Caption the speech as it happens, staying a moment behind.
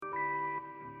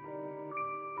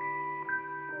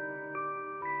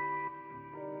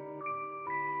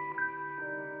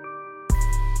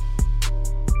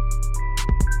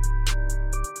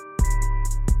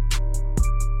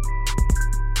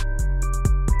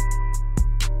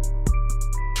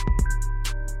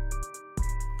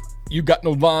You got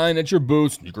no line at your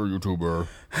booth, sneaker YouTuber.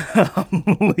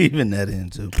 I'm leaving that in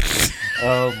too.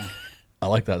 I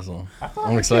like that song.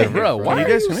 I'm excited, Bro, why are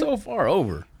you so far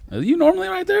over? Are you normally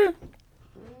right there?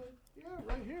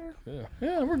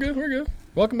 Yeah, we're good.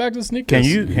 Welcome back to the Sneak Can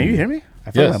Kiss. you hear me?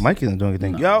 I feel Yes. like my mic isn't doing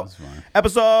anything. No, Yo, that's fine.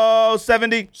 episode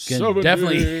 70. Can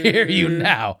definitely hear you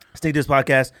now. Sneak This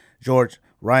Podcast. George,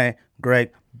 Ryan,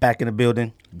 Greg, back in the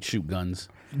building. Shoot guns.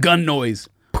 Gun noise.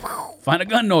 Find a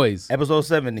gun noise. Episode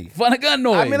 70. Find a gun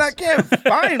noise. I mean, I can't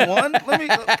find one. Don't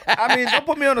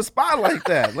put me on the spot like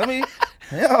that.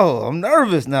 I'm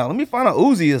nervous now. Let me find a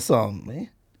Uzi or something, man.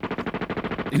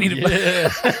 You need to,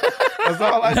 That's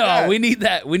all I got. no, we need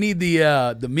that. We need the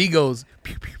Migos.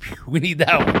 Pew, pew, pew. We need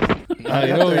that one.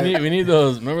 You know what we need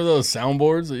those. Remember those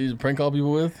soundboards that you used to prank call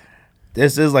people with?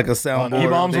 This is like a soundboard.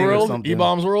 E-Bombs thing or World? something.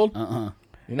 E-Bombs World?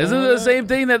 Isn't it the same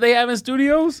thing that they have in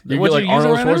studios? You What get like you're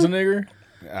using Arnold right now? Schwarzenegger?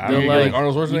 They're You get like, like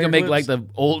Arnold Schwarzenegger you can make clips? like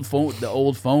the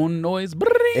old phone noise.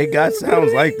 It got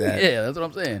sounds like that. Yeah, that's what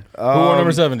I'm saying. Who wore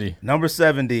number 70? Number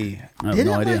 70. I have Did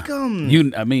no it idea. like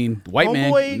white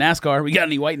man Homeboy- NASCAR. We got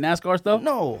any white NASCAR stuff?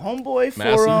 No, homeboy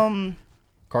Massey? for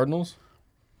Cardinals?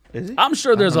 is he? I'm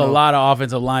sure there's a don't know. lot of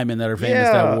offensive linemen that are famous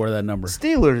Yeah. that wore that number.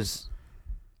 Steelers.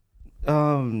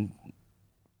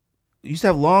 Used to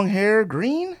have long hair,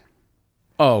 green.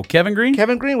 Oh, Kevin Green?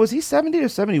 Kevin Green, was he 70 or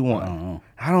 71? I don't know.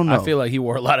 I don't know. I feel like he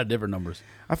wore a lot of different numbers.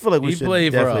 I feel like we He should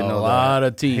played for definitely a know lot that.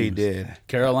 of teams. He did.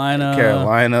 Carolina.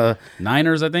 Carolina,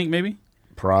 Niners, I think, maybe.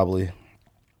 probably.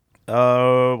 What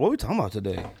are we talking about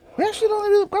today? We actually don't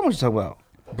really got much to talk about.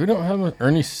 We don't have an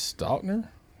Ernie Stautner?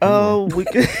 We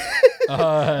could.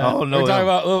 Oh, no.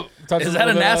 no. Is that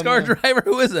a NASCAR driver?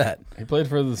 Who is that? He played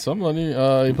for somebody.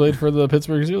 He played for the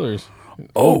Pittsburgh Steelers.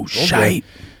 Oh, shite.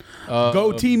 Uh,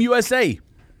 Go Team USA.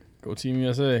 Go Team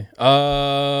USA.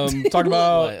 Talk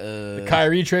about the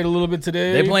Kyrie trade a little bit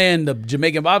today. They playing the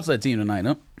Jamaican bobsled team tonight,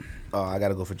 no? Oh, I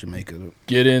gotta go for Jamaica.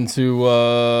 Get into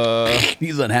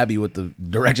He's unhappy with the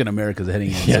direction America's heading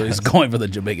in, so he's going for the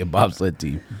Jamaican bobsled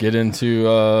team.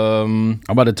 I'm I'm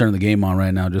about to turn the game on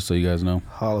right now, just so you guys know.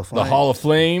 Hall of Fame. the Hall of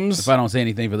Flames. If I don't say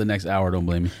anything for the next hour, don't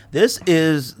blame me. This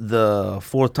is the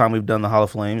fourth time we've done the Hall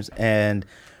of Flames, and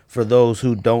for those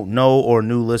who don't know or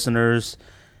new listeners,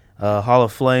 Hall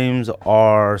of Flames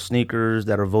are sneakers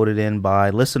that are voted in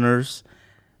by listeners.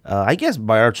 I guess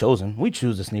by our chosen. We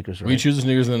choose the sneakers, right? We choose the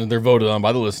sneakers and they're voted on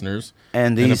by the listeners.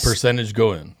 And a these percentage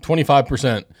go in.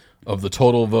 25% of the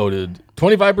total voted.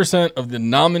 25% of the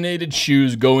nominated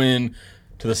shoes go in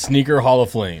to the Sneaker Hall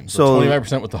of Fame. So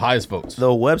 25% with the highest votes. the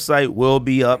website will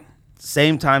be up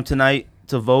same time tonight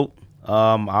to vote.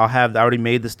 I already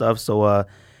made the stuff, so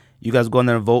you guys go in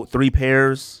there and vote 3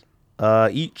 pairs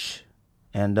each.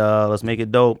 And let's make it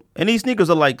dope. And these sneakers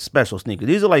are like special sneakers.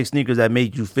 These are like sneakers that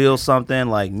make you feel something,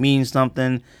 like mean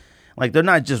something. Like they're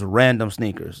not just random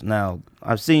sneakers. Now,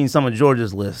 I've seen some of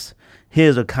George's lists.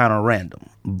 His are kind of random,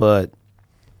 but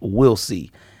we'll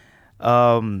see.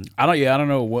 I don't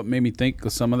know what made me think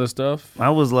of some of this stuff. I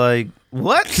was like,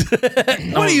 what?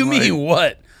 What do you mean,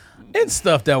 what? It's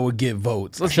stuff that would get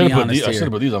votes. Let's be honest I should here.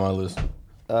 have put these on my list.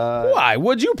 Why?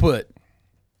 What'd you put?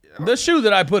 The shoe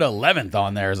that I put 11th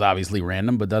on there is obviously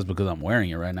random, but that's because I'm wearing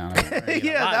it right now.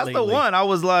 Yeah, that's the one. I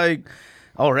was like,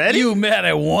 already? You mad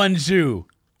at one shoe.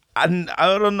 I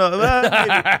don't know.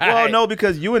 Well, no,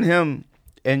 because you and him,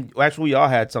 and actually we all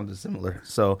had something similar.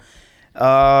 So,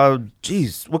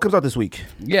 geez, what comes out this week?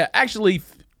 Yeah, actually,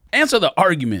 answer the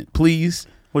argument, please.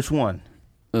 Which one?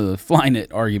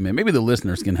 Flynet argument. Maybe the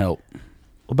listeners can help.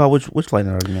 About which line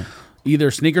argument?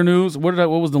 Either Sneaker News. What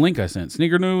was the link I sent?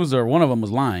 Sneaker News, or one of them was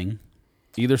lying.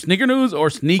 Either Sneaker News or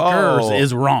Sneakers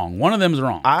is wrong. One of them is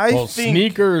wrong. I think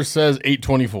Sneakers says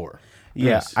 824. yeah,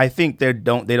 Yes. I think they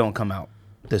don't come out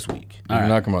this week. They do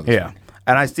not come out this Yeah. week.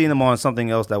 And I seen them on something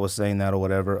else that was saying that or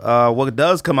whatever. What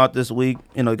does come out this week,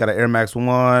 you got an Air Max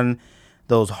 1,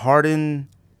 those Harden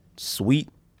Sweet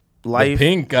Life. The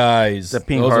pink guys. The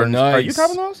pink those Hardens. are nice. Are you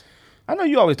copping those? I know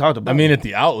you always talked about I mean, at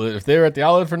the outlet. If they were at the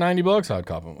outlet for $90, I'd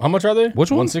cop them. How much are they?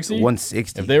 Which one? 160?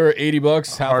 160. If they were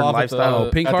 $80, half Hard off lifestyle.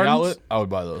 at Pink the Hardens? outlet, I would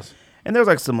buy those. And there's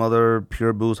like some other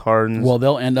Pure Boost Hardens. Well,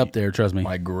 they'll end up there, trust me.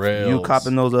 My grails. you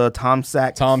copping those Tom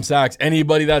Sachs? Tom Sachs.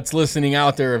 Anybody that's listening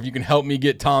out there, if you can help me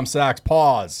get Tom Sachs,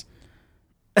 pause.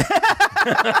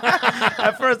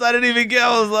 At first, I didn't even get.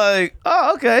 I was like,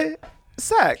 oh, okay,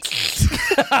 Sachs.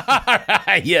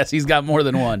 Yes, he's got more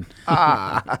than one.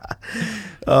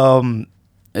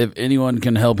 If anyone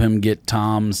can help him get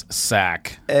Tom's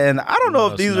sack, And I don't know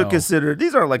if us these are know. considered.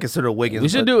 These aren't like considered Wiggins. We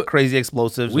should but do- crazy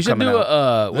explosives. we are should coming do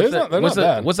out. They're not bad.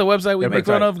 what's the website we They're make pretty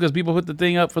fun tight. of because people put the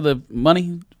thing up for the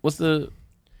money? What's the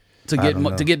to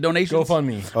get donations?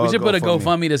 GoFundMe. We should put a GoFundMe.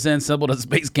 GoFundMe to send Simple to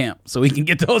space camp so we can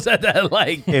get those at that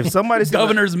If somebody sends-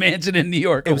 governor's mansion in New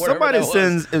York. If somebody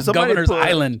Governor's put,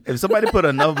 Island. if somebody put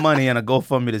enough money in a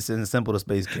GoFundMe to send Simple to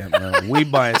space camp, man, we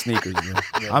buying sneakers. Man.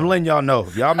 I'm letting y'all know.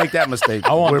 If y'all make that mistake,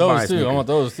 I want we're buying those too. sneakers. I want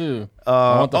those too.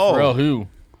 I want the Pharrell Hue.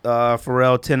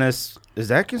 Pharrell tennis. Is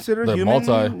that considered The human?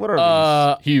 multi. What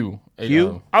are Hue.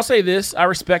 Hue? I'll say this. I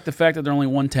respect the fact that they're only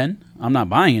 110. I'm not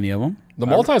buying any of them. The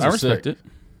multis I are respect sick.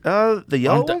 it. the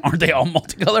yellow? Aren't they all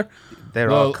multicolor? They're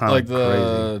all Well, kind like of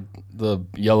crazy. the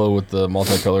yellow with the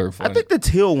multicolor. I think the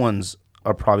teal ones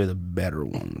are probably the better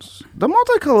ones. The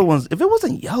multicolor ones, if it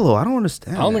wasn't yellow, I don't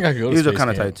understand. I don't think I could go to These are space kind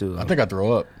of camp. tight too. I think I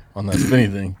throw up on that spinny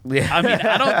thing. I mean,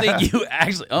 I don't think you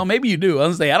actually. Oh, maybe you do. I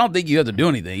was say I don't think you have to do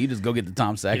anything. You just go get the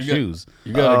Tom Sachs shoes.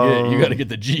 You gotta get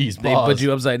the G's. They put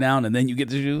you upside down and then you get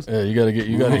the shoes. Yeah, you gotta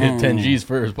hit 10 G's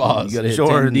first. Pause. You gotta hit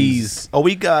 10 D's. Oh,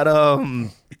 we got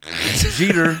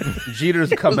Jeter.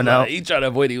 Jeter's coming out. He tried to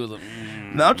avoid. He was.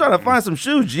 Now I'm trying to find some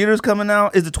shoes. Jeter's coming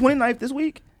out. Is the 29th this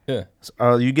week? Yeah.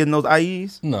 Are you getting those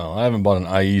IEs? No, I haven't bought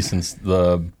an IE since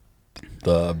the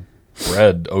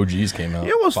Red OGs came out.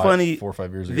 It was funny. 4 or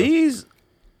 5 years ago. These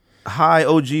high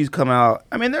OGs come out.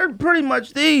 I mean, they're pretty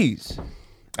much these.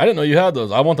 I didn't know you had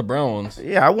those. I want the brown ones.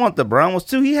 Yeah, I want the brown ones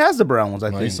too. He has the brown ones, I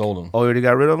think. He sold them. Oh, you already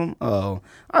got rid of them? Oh,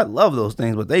 I love those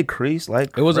things, but they crease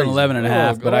like It was an crazy. 11 and a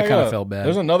half, but I kind of felt bad.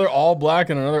 There's another all black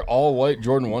and another all white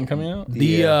Jordan 1 coming out. The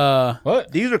These are Scroll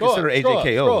considered up, scroll up,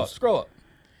 AJKOs. Scroll up.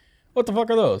 What the fuck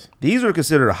are those? These are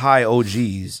considered high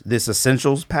OGs. This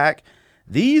Essentials pack.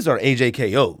 These are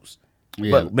AJKOs,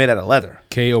 but made out of leather.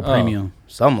 KO premium.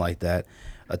 Something like that.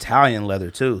 Italian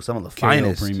leather too. Some of the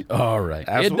finest. KO premium. All right.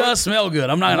 Absolutely. It does smell good.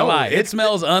 I'm not gonna No, lie. It it's-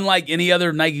 smells unlike any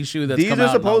other Nike shoe that's These come are out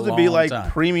in a supposed to be long like time.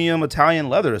 premium Italian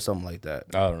leather or something like that.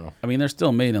 I don't know. I mean, they're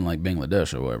still made in like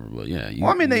Bangladesh or whatever, but yeah.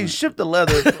 Well, I mean, they ship the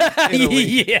leather from Italy,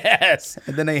 yes.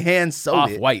 and then they hand sewed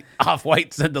it. Off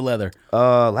white said the leather.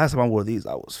 Last time I wore these,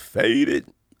 I was faded.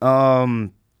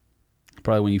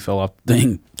 Probably when you fell off the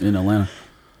thing in Atlanta.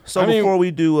 So I mean, before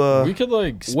we do, we could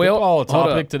like well, spitball a hold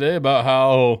topic up. today about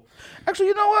how actually,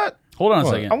 you know what? Hold on a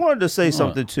What? second. I wanted to say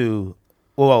something too.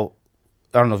 Well,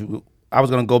 I don't know if I was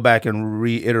going to go back and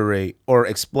reiterate or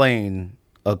explain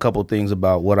a couple things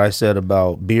about what I said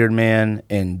about Beard Man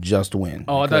and Just Win.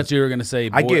 Oh, I thought you were going to say,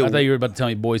 I thought you were about to tell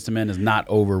me Boys to Men is not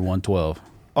over 112.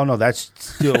 Oh no, that's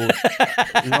still.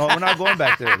 We're not going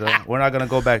back there. Though. We're not going to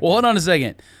go back. Well, hold on a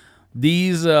second.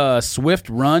 These Swift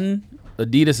Run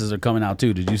Adidas's are coming out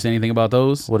too. Did you say anything about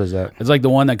those? What is that? It's like the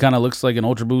one that kind of looks like an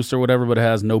Ultra Boost or whatever, but it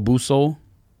has no boost sole.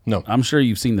 no. I'm sure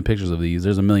you've seen the pictures of these.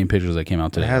 There's a million pictures that came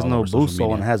out today. It has all no over social boost, so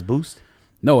media. and it has boost.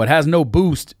 No, it has no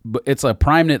boost, but it's a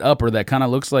prime knit upper that kind of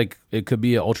looks like it could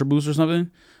be an Ultra Boost or something,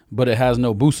 but it has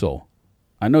no boost sole.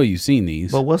 I know you've seen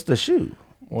these. But what's the shoe?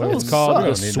 Well, it's called we the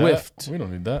don't need Swift. that. We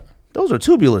don't need that. Those are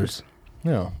tubulars.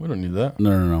 No, we don't need that.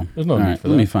 No. There's no All need right, for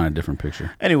let that. me find a different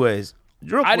picture. Anyways,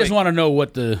 real I just quick- want to know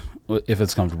if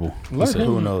it's comfortable. Let him-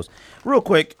 Who knows? Real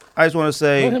quick, I just want to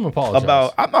say Let him apologize.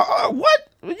 about what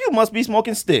you must be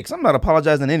smoking sticks. I'm not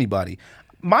apologizing to anybody.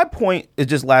 My point is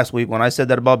just last week when I said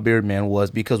that about Beard Man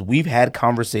was because we've had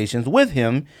conversations with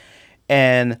him,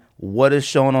 and what is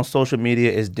shown on social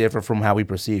media is different from how we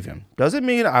perceive him. Doesn't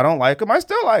mean I don't like him. I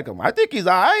still like him. I think he's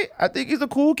all right. I think he's a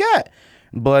cool cat.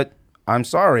 But I'm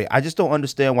sorry. I just don't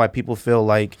understand why people feel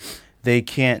like they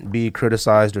can't be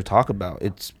criticized or talk about.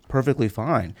 It's perfectly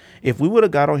fine. If we would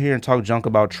have got on here and talked junk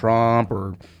about Trump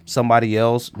or somebody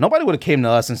else, nobody would have came to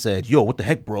us and said, yo, what the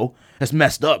heck, bro? That's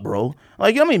messed up, bro.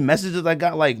 Like, you know how many messages I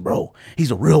got like, bro, he's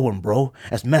a real one, bro.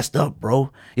 That's messed up,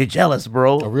 bro. You're jealous,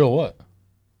 bro. A real what?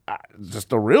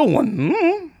 Just a real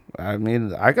one. I mean,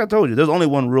 like I told you, there's only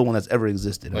one real one that's ever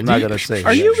existed. I'm not going to say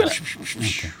Are you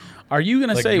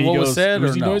gonna Like say what was Migos said or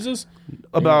Uzi no? noises?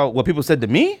 about what people said to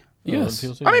me. Yes.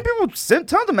 People say I mean, people sent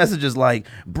tons of messages like,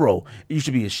 bro, you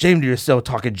should be ashamed of yourself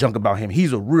talking junk about him.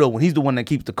 He's a real one. He's the one that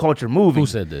keeps the culture moving. Who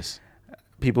said this?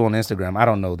 People on Instagram. I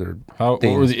don't know their what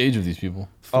things. was the age of these people?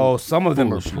 Oh, some of them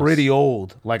are Foolishness. pretty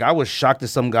old. Like, I was shocked at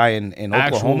some guy in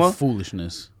Oklahoma. Actual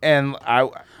foolishness. And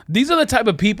These are the type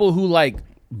of people who like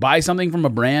buy something from a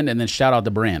brand and then shout out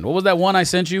the brand. What was that one I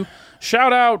sent you?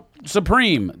 Shout out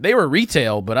Supreme. They were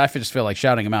retail, but I just feel like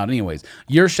shouting them out anyways.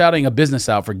 You're shouting a business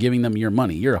out for giving them your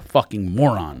money. You're a fucking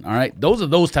moron. All right, those are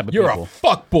those type of You're people. a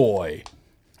fuck boy.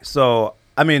 So,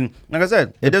 I mean, like I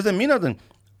said, it doesn't mean nothing.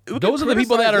 Those are the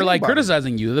people that are like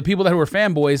criticizing you. The people that were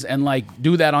fanboys and like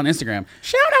do that on Instagram.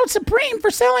 Shout out Supreme for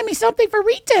selling me something for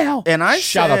retail. And I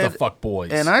Shout out the fuck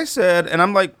boys. And I said, and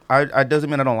I'm like, I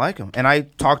doesn't mean I don't like him. And I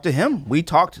talked to him. We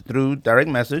talked through direct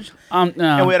message, and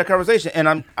we had a conversation.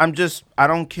 And I'm just, I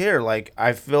don't care. Like,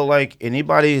 I feel like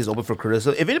anybody is open for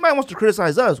criticism. If anybody wants to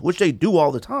criticize us, which they do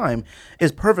all the time,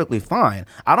 is perfectly fine.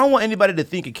 I don't want anybody to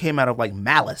think it came out of like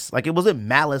malice. Like, it wasn't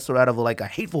malice or out of like a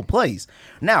hateful place.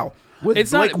 Now. With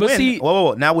it's Blake not, but Wynn, see,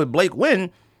 now with Blake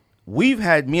Wynn, me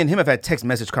and him have had text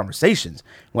message conversations.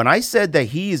 When I said that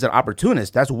he is an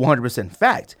opportunist, that's 100%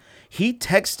 fact. He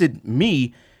texted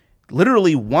me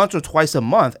literally once or twice a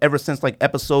month ever since like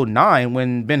episode 9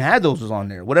 when Ben Hados was on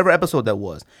there, whatever episode that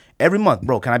was. Every month,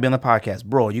 bro, can I be on the podcast?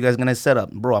 Bro, you guys gonna set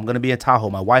up? Bro, I'm gonna be in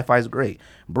Tahoe. My Wi-Fi is great.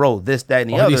 Bro, this, that, and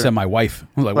the other. He said my wife.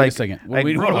 I was like, wait a second. What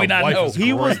do we not know?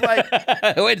 He was like,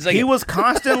 wait a second. He was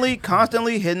constantly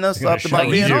hitting us up about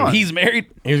being on. He's married.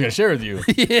 He was gonna share with you.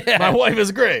 Yeah. My wife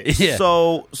is great. Yeah.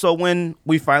 So when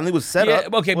we finally was set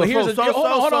up, okay, but here's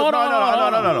hold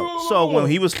on. No. So when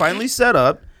he was finally set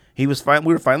up, we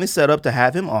were finally set up to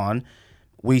have him on.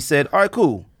 We said, all right,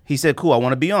 cool. He said, cool, I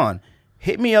want to be on.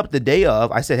 Hit me up the day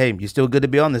of. I said, hey, you still good to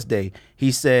be on this day?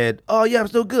 He said, oh, yeah, I'm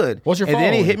still good. What's your And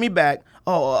following? then he hit me back.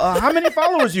 How many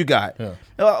followers you got? Yeah.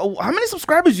 How many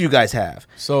subscribers you guys have?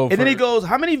 And then he goes,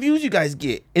 how many views you guys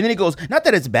get? And then he goes, not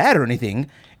that it's bad or anything.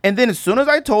 And then as soon as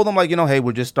I told him, like, hey,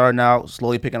 we're just starting out,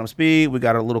 slowly picking up speed. We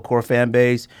got a little core fan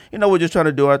base. We're just trying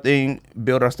to do our thing,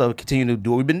 build our stuff, continue to do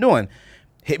what we've been doing.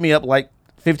 Hit me up like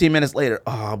 15 minutes later.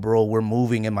 Oh, bro, we're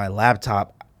moving and my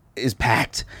laptop is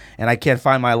packed and I can't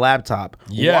find my laptop.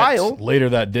 Yet, later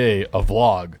that day, a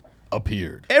vlog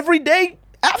appeared. Every day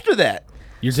after that.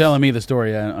 You're telling me the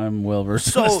story. I'm well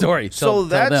versed in the story. Tell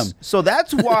them. So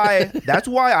that's why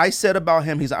I said about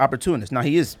him he's an opportunist. Now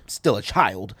he is still a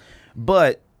child,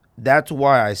 but that's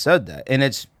why I said that. And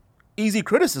it's easy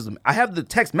criticism. I have the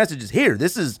text messages here.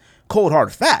 This is cold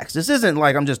hard facts. This isn't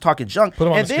like I'm just talking junk. Put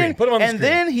him on the screen. Put him on the screen.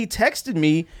 Then he texted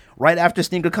me right after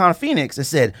SneakerCon Phoenix and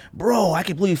said, bro, I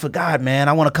completely forgot, man.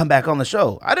 I want to come back on the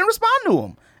show. I didn't respond to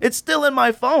him. It's still in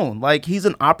my phone. Like, he's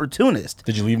an opportunist.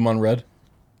 Did you leave him on red?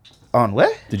 On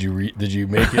what? Did you make it? Did you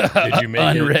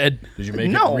make unread? Did you make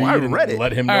no, it? I read it.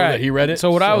 Let him know that he read it.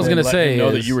 So what I was gonna say know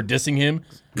is that you were dissing him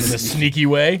in a sneaky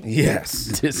way. Yes,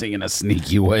 dissing in a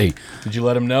sneaky way. Did you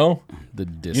let him know? The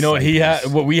disciples. You know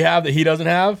what what we have that he doesn't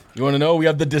have? You want to know? We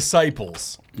have the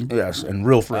disciples. Yes, and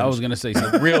real friends. I was gonna say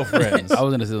something. Real friends. I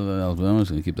was gonna say something else, but I'm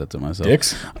just gonna keep that to myself.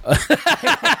 Dicks.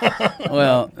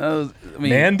 Well,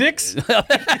 man dicks.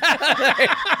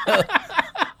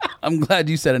 I'm glad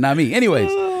you said it, not me. Anyways,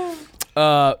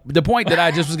 the point that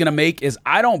I just was gonna make is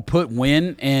I don't put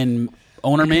Win and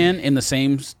Owner Man in the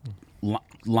same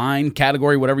line,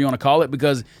 category, whatever you want to call it,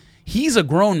 because he's a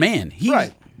grown man. He's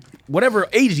right. Whatever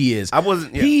age he is. I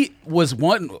wasn't. Yeah. He was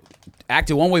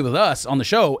acted one way with us on the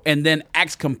show, and then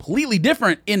acts completely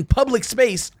different in public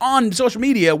space on social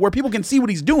media where people can see what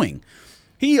he's doing.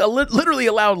 He literally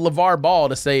allowed LeVar Ball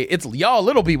to say, it's y'all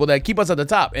little people that keep us at the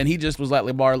top. And he just was like,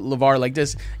 LeVar like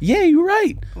this, yeah, you're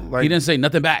right. Like, he didn't say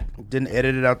nothing back. Didn't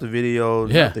edit it out the video.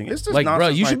 Yeah. Nothing. It's just like, bro,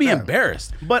 you should be that.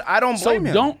 embarrassed. But I don't blame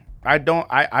him.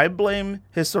 I blame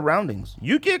his surroundings.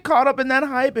 You get caught up in that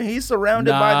hype and he's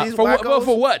surrounded by these wackos.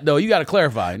 For what, though? You got to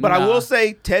clarify. But I will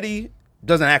say Teddy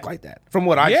doesn't act like that from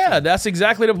what I see. Yeah, that's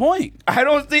exactly the point. I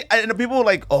don't think, and the people were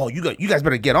like, oh, you guys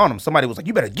better get on him. Somebody was like,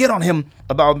 you better get on him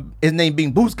about his name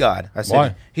being Boost God. I said,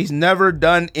 why? He's never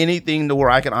done anything to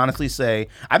where I can honestly say,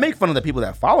 I make fun of the people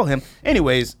that follow him.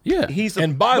 Anyways, yeah.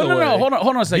 And by the way, hold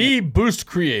on a second. The Boost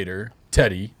creator,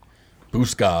 Teddy,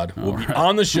 Boost God, will be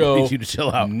on the show you to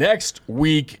chill out. next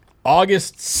week,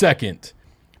 August 2nd,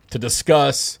 to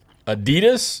discuss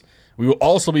Adidas. We will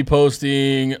also be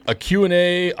posting a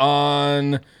Q&A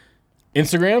on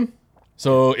Instagram.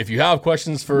 So if you have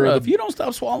questions for... if you don't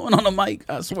stop swallowing on the mic,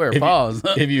 I swear, pause.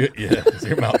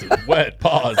 Your mouth is wet,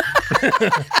 pause.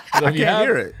 I can't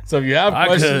hear it. So if you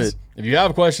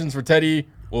have questions for Teddy,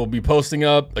 we'll be posting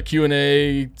up a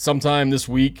Q&A sometime this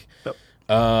week. Yep.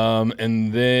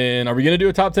 And then are we going to do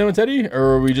a top 10 with Teddy, or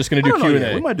are we just going to do Q&A?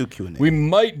 Yeah, we might do Q&A. We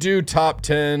might do top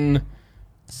 10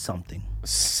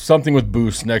 something with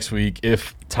Boost next week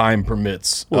if time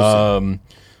permits.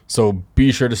 So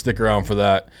be sure to stick around for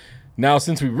that. Now,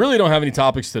 since we really don't have any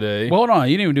topics today. Well, hold on.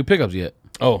 You didn't even do pickups yet.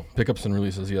 Oh, pickups and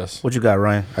releases, yes. What you got,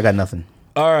 Ryan? I got nothing.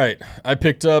 All right. I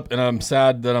picked up, and I'm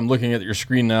sad that I'm looking at your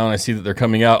screen now, and I see that they're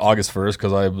coming out August 1st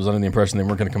because I was under the impression they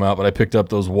weren't going to come out, but I picked up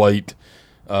those white,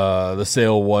 the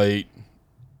sail white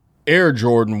Air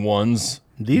Jordan 1s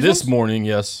this morning,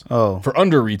 yes. Oh. For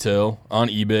under retail on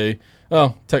eBay.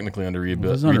 Oh, technically under retail.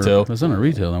 That's under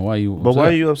retail. Then why you? But why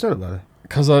are you upset about it?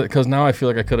 Because now I feel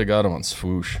like I could have got him on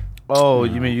Swoosh. Oh,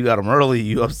 you mean you got them early?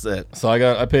 You upset? So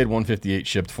I paid $158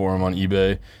 shipped for him on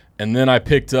eBay, and then I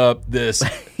picked up this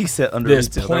He said under this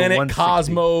retail. Planet $160.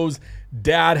 Cosmos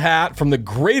dad hat from the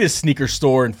greatest sneaker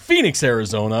store in Phoenix,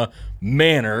 Arizona,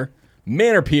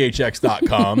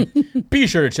 ManorPHX.com. Be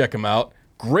sure to check him out.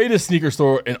 Greatest sneaker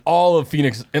store in all of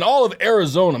Phoenix, in all of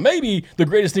Arizona. Maybe the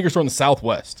greatest sneaker store in the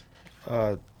Southwest.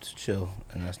 Chill,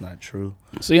 and that's not true.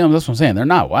 See, that's what I'm saying. They're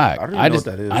not whack. I don't even know what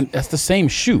that is. That's the same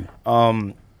shoe.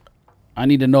 I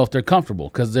need to know if they're comfortable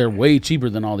because they're way cheaper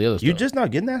than all the other stuff. You just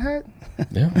not getting that hat?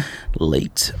 Yeah.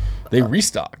 Late. They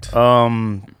restocked.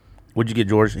 What'd you get,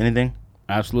 George? Anything?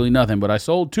 Absolutely nothing. But I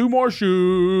sold 2 more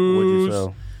shoes. What'd you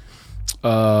sell?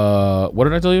 What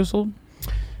did I tell you I sold?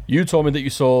 You told me that you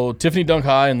sold Tiffany Dunk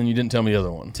High, and then you didn't tell me the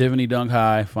other one. Tiffany Dunk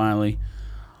High, finally.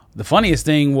 The funniest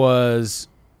thing was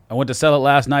I went to sell it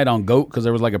last night on GOAT because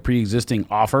there was like a pre-existing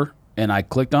offer, and I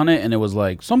clicked on it, and it was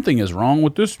like, something is wrong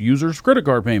with this user's credit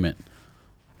card payment.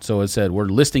 So it said, we're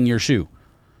listing your shoe.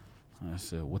 I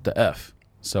said, what the F?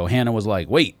 So Hannah was like,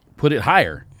 wait, put it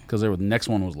higher. Because the next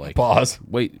one was like, Pause.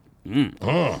 Wait.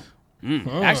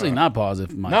 Actually, not pause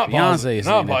if my Not fiance is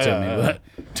saying it to me. But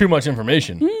too much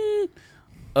information.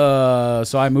 so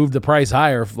I moved the price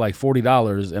higher, like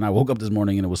 $40, and I woke up this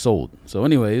morning and it was sold. So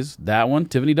anyways, that one,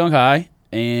 Tiffany Dunk High,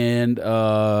 and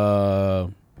what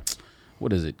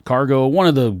is it? Cargo, one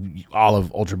of the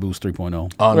Olive Ultra Boost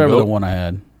 3.0. Whatever the one I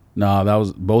had. No, that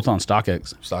was both on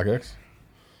StockX. StockX?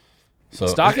 So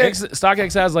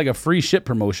StockX has like a free ship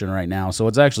promotion right now, so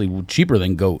it's actually cheaper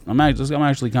than GOAT. I'm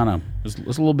actually kind of just a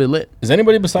little bit lit. Is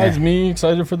anybody besides me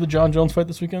excited for the John Jones fight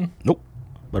this weekend? Nope.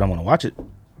 But I'm going to watch it.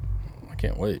 I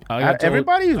can't wait.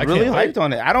 Everybody's really hyped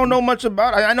on it. I don't know much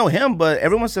about it. I know him, but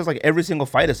everyone says like every single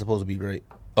fight is supposed to be great.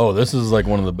 Oh, this is like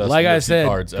one of the best like I UFC said,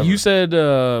 cards ever. You said,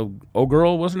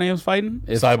 girl, what's her name is fighting?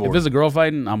 Cyborg. If it's a girl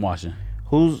fighting, I'm watching.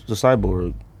 Who's the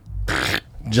cyborg?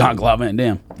 John Claude Van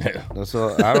Damme. That's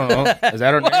I don't know. Is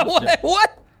that her name?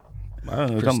 What? I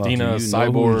don't know. Christina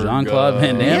Cyborg. Jean Claude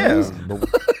Van Damme. Yeah. I'm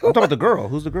talking about the girl.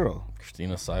 Who's the girl?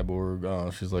 Christina Cyborg. Oh,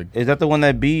 she's like. Is that the one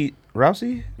that beat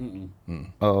Rousey?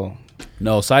 Oh.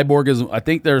 No, Cyborg is. I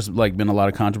think there's like been a lot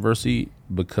of controversy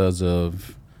because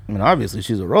of. I mean, obviously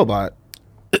she's a robot.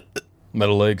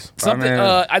 Metal legs. Something.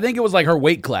 I think it was like her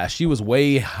weight class. She was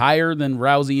way higher than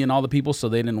Rousey and all the people, so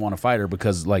they didn't want to fight her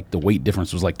because like the weight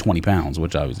difference was like 20 pounds,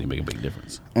 which obviously make a big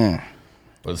difference. But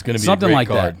it's going to be something a great like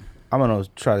card. that. I'm going to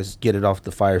try to get it off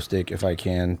the Fire Stick if I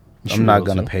can. You I'm not will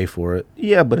going to too. pay for it.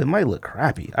 Yeah, but it might look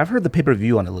crappy. I've heard the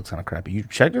pay-per-view on it looks kind of crappy. You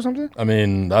checked or something? I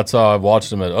mean, that's how I've watched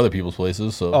them at other people's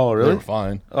places. So Oh, really? They were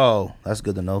fine. Oh, that's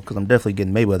good to know because I'm definitely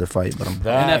getting Mayweather fight, but I'm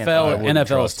That I wouldn't NFL is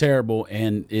trust. terrible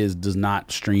and does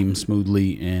not stream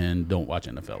smoothly, and don't watch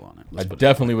NFL on it. I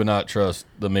definitely would not trust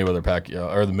the Mayweather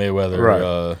Pacquiao or the Mayweather. Right.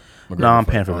 McGregor No, I'm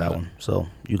fight paying for on that it. one, so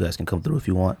you guys can come through if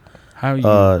you want. How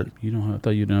you? You don't. I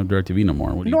thought you didn't have DirecTV no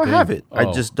more. What do No, you I paying? have it. I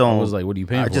Oh, just don't. I was like, what are you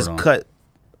paying I for? just it on? cut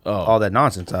all that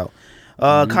nonsense out.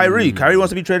 Kyrie wants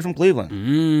to be traded from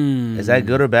Cleveland. Is that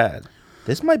good or bad?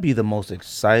 This might be the most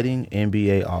exciting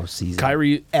NBA offseason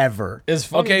Kyrie ever. It's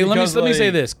funny Okay, let me because, say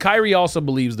like, this. Kyrie also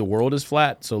believes the world is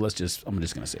flat, so I'm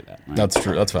just gonna say that. Right? That's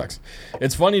true. That's facts.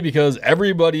 It's funny because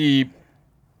everybody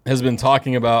has been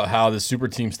talking about how this super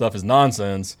team stuff is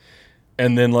nonsense,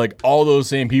 and then like all those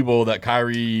same people that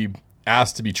Kyrie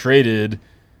asked to be traded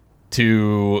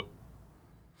to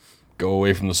go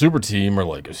away from the super team are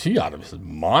like, is he out of his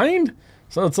mind?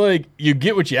 So it's like you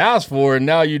get what you asked for, and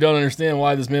now you don't understand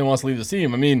why this man wants to leave the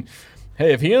team. I mean,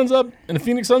 hey, if he ends up in a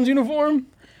Phoenix Suns uniform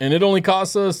and it only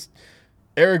costs us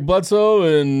Eric Bledsoe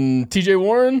and TJ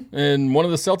Warren and one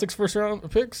of the Celtics first round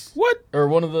picks? What? Or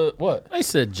one of the what? They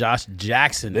said Josh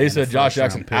Jackson. They in said the Josh first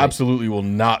round Jackson pick. absolutely will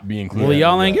not be included. Well,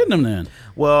 y'all in ain't that. getting him then.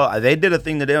 Well, they did a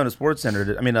thing today on the Sports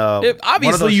Center. I mean,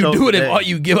 Obviously, you do it if all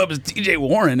you give up is T.J.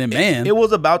 Warren and man. It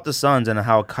was about the Suns and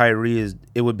how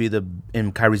it would be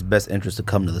in Kyrie's best interest to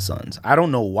come to the Suns. I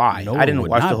don't know why. No, I didn't it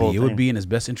would watch not the whole be. thing. It would be in his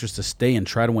best interest to stay and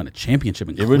try to win a championship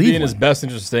in It Cleveland. would be in his best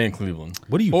interest to stay in Cleveland.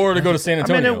 What do you? Or to go to San I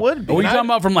Antonio. mean, it would be. Are you talking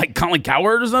about from like Colin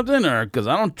Cowherd or something? Or because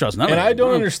I don't trust none of And them. I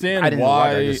don't understand I didn't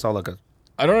watch. I why. just saw like a.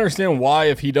 I don't understand why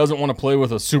if he doesn't want to play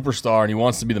with a superstar and he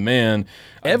wants to be the man.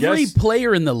 I Every guess-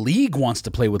 player in the league wants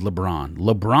to play with LeBron.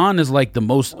 LeBron is like the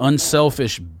most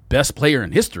unselfish best player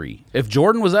in history. If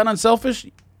Jordan was that unselfish,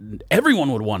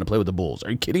 everyone would want to play with the Bulls.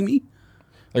 Are you kidding me?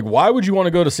 Like, why would you want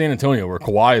to go to San Antonio where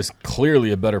Kawhi is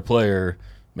clearly a better player?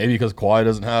 Maybe because Kawhi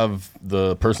doesn't have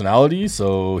the personality,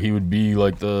 so he would be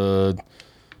like the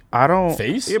I don't.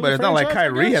 face. Yeah, but it's not like franchise, I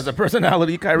Kyrie guess? has a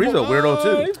personality. Kyrie's a weirdo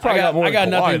too. He's probably got more I got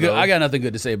than Kawhi, nothing good. though. I got nothing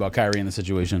good to say about Kyrie in the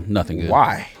situation. Nothing good.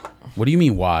 Why? What do you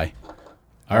mean why?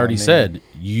 I already said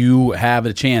you have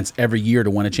a chance every year to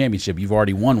win a championship. You've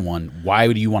already won one.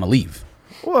 Why do you want to leave?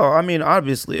 Well, I mean,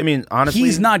 obviously, honestly,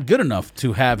 He's not good enough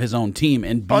to have his own team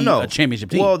and be a championship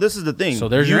team. Well, this is the thing. So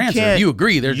there's your answer. can't- You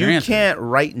agree, there's your answer. You can't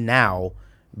right now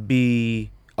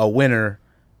be a winner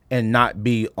and not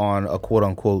be on a quote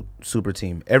unquote super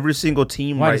team. Every single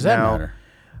team Why right does that now. matter?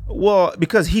 Well,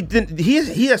 because he didn't. He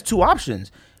has two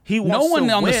options. He wants No one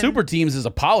to on the win. super teams is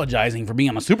apologizing for being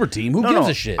on a super team. Who No, gives no,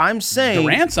 a shit? I'm saying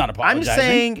Durant's not apologizing. I'm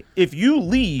saying if you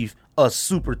leave a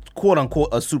super quote unquote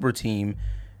a super team,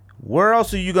 where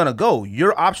else are you gonna go?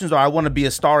 Your options are: I want to be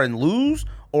a star and lose,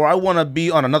 or I want to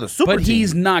be on another super But team.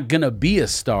 he's not gonna be a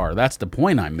star. That's the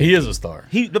point I'm making. He is a star.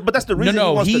 But that's the reason. No,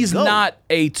 he wants he's to go. not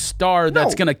a star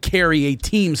that's No. going to carry a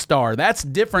team star. That's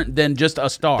different than just a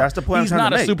star. That's the point I'm He's trying not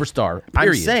to a make. superstar. I'm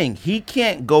Period. saying he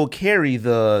can't go carry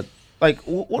the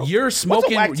You're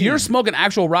smoking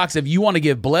actual rocks if you want to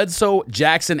give Bledsoe,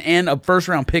 Jackson, and a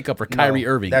first-round pickup for Kyrie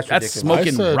Irving. that's That's ridiculous.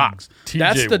 smoking I said rocks. TJ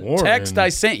That's the Warren. text I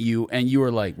sent you, and you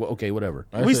were like, well, okay, whatever.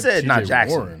 We said not TJ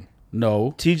Jackson. Warren.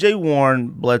 No. T.J. Warren,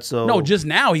 Bledsoe. No, just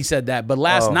now he said that, but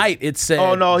last night it said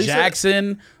he said-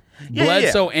 Jackson, Yeah,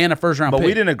 Bledsoe, and a first-round but pick.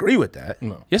 we didn't agree with that.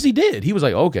 Yes, he did. He was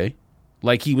like, okay.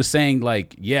 Like he was saying,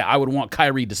 like, yeah, I would want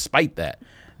Kyrie despite that.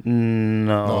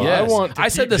 No, Yes. I want to I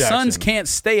said keep the Suns Jackson. can't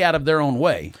stay out of their own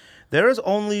way there is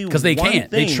only because they one can't.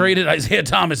 thing. They traded Isaiah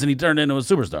Thomas and he turned into a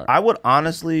superstar. I would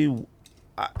honestly,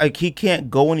 like he can't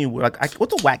go anywhere. Like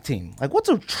what's a whack team? Like what's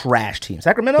a trash team?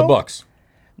 Sacramento. The Bucks.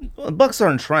 The Bucks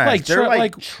aren't trash. Like, They're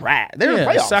like- trash. They're in yeah,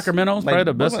 the playoffs. Sacramento's probably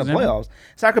the Bucks best in the example. playoffs.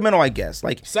 Sacramento, I guess.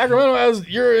 Like Sacramento has,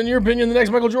 in your opinion, the next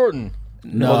Michael Jordan.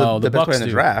 No, the the best Bucks player in the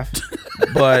do. draft.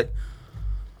 But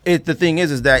the thing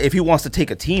is that if he wants to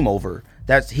take a team over,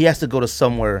 he has to go to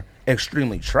somewhere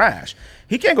extremely trash.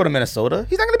 He can't go to Minnesota.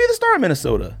 He's not going to be the star of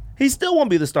Minnesota. He still won't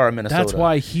be the star of Minnesota. That's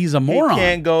why he's a he moron.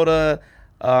 can't go to.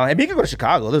 And he can go to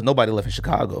Chicago. There's nobody left in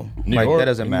Chicago. New Like York. that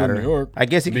doesn't He can go to matter. New York. I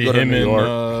guess he could Be go to him New and,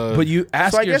 York. But you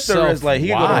ask So I guess yourself there is like he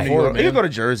could go to why? New York. He man. could go to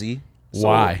Jersey. So-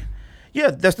 Why?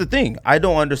 Yeah, that's the thing. I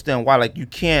don't understand why. Like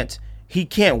he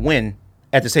can't win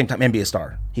at the same time and be a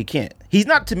star. He can't. He's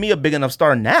not to me a big enough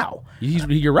star now.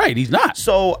 You're right. He's not.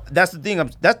 So that's the thing.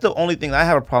 That's the only thing that I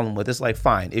have a problem with. It's like,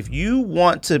 fine, if you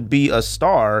want to be a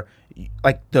star,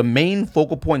 like the main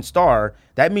focal point star,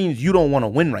 that means you don't want to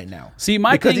win right now. See,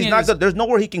 my because thing he's not is- good. There's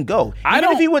nowhere he can go. Even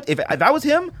if he would, if I was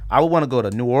him, I would want to go to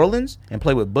New Orleans and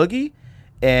play with Boogie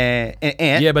and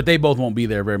Ant. Yeah, but they both won't be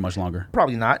there very much longer.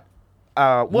 Probably not.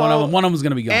 Well, One of them's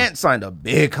going to be gone. Ant signed a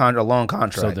big contract, a long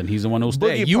contract. So then he's the one who'll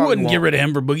stay. Boogie You probably wouldn't get won't. rid of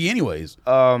him for Boogie anyways.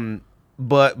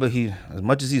 But he, as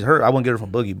much as he's hurt, I wouldn't get it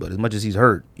from Boogie. But as much as he's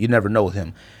hurt, you never know with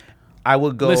him. I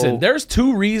would go. Listen, there's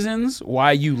two reasons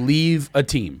why you leave a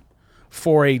team: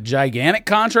 for a gigantic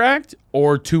contract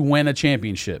or to win a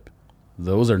championship.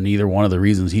 Those are neither one of the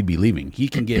reasons he'd be leaving. He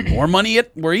can get more money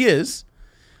at where he is,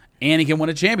 and he can win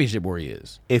a championship where he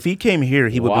is. If he came here,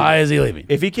 he would. Why is he leaving?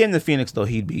 If he came to Phoenix, though,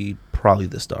 he'd be probably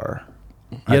the star.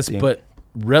 I Yes, think. but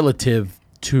relative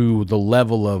to the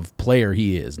level of player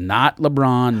he is, not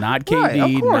LeBron, not Right,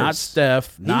 KD, of course. not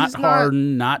Steph, not He's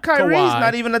Harden, not Kyrie's Kawhi.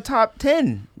 not even a top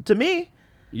 10 to me.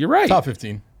 You're right. Top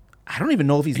 15. I don't even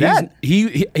know if he's He's- that.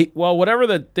 he well, whatever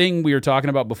the thing we were talking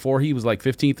about before, he was like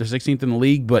 15th or 16th in the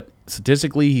league, but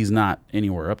statistically, he's not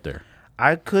anywhere up there.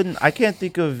 I can't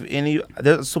think of any.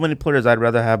 There's so many players I'd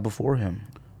rather have before him,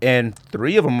 and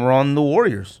 3 of them are on the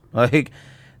Warriors. Like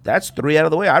that's 3 out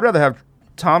of the way. I'd rather have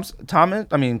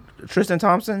Tristan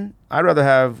Thompson. I'd rather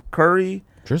have Curry.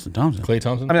 Tristan Thompson. Klay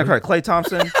Thompson. Klay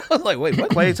Thompson. I was like, wait, what?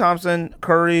 Klay Thompson,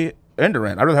 Curry, and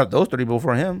Durant. I'd rather have those 3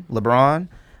 before him. LeBron.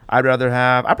 I'd probably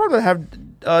rather have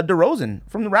DeRozan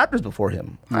from the Raptors before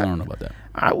him. I don't know about that.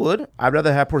 I would. I'd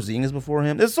rather have Porzingis before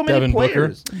him. There's so many Devin Booker?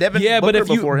 players. Devin Yeah, Booker but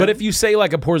before him. if you say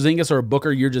like a Porzingis or a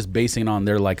Booker, you're just basing on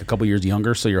they're like a couple years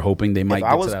younger, so you're hoping they might if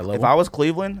get I was to that level. if I was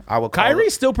Cleveland, I would call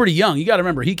Kyrie's still pretty young. You got to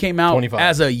remember he came out 25.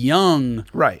 as a young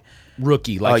right.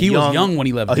 rookie. Like he was young when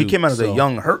he left. He Duke, came out as so- a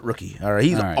young hurt rookie. All right,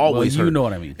 he's All right, always well, you hurt. know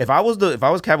what I mean. If I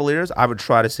was Cavaliers, I would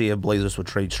try to see if Blazers would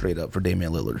trade straight up for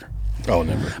Damian Lillard. Oh,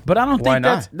 never. But I don't Why think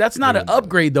not? that's not an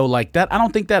upgrade though. Like that, I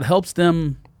don't think that helps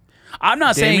them. I'm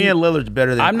not Damian saying Lillard's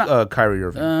better than I'm not- Kyrie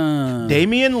Irving.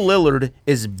 Damian Lillard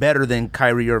is better than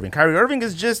Kyrie Irving. Kyrie Irving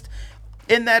is just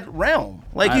in that realm.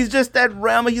 Like he's just that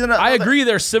realm. He's in I agree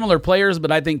they're similar players,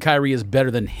 but I think Kyrie is better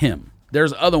than him.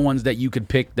 There's other ones that you could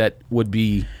pick that would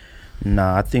be.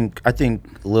 Nah, I think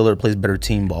Lillard plays better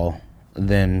team ball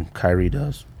than Kyrie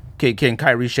does. Can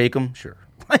Kyrie shake him? Sure.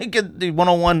 Like the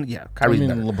 1-on-1, yeah, Kyrie's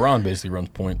better. LeBron basically runs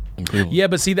point in Cleveland. Yeah,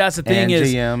 but see, that's the thing And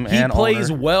is GM he and plays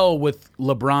owner. well with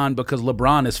LeBron because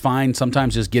LeBron is fine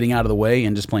sometimes just getting out of the way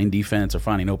and just playing defense or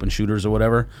finding open shooters or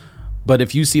whatever. But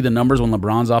if you see the numbers when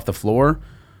LeBron's off the floor,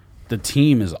 the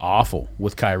team is awful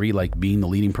with Kyrie like being the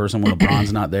leading person when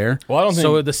LeBron's not there. Well, I don't think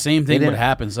so the same thing would didn't-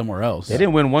 happen somewhere else. They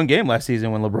didn't win one game last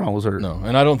season when LeBron was hurt. No,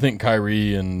 and I don't think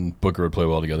Kyrie and Booker would play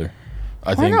well together.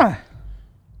 I Why think not?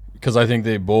 because I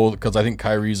think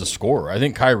Kyrie's a scorer. I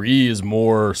think Kyrie is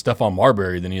more Stephon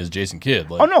Marbury than he is Jason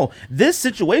Kidd. Like, Oh, no. This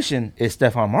situation is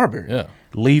Stephon Marbury. Yeah.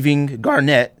 Leaving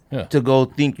Garnett Yeah. to go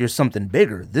think you're something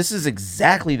bigger. This is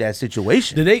exactly that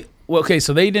situation. Did they? Well, okay,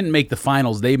 so they didn't make the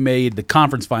finals. They made the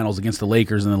conference finals against the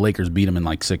Lakers, and the Lakers beat them in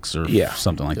like 6 or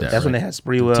something like that. That's when right? they had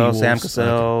Sprewell, T-Wolves, Sam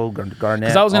Cassell, Garnett.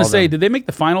 Because I was going to all say, them. did they make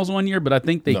the finals one year? But I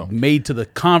think they No. made to the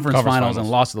conference finals Finals. and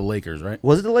lost to the Lakers, right?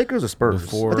 Was it the Lakers or Spurs?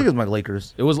 Before- I think it was my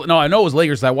Lakers. It was no, I know it was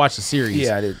Lakers. I watched the series.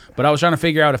 Yeah, I did. But I was trying to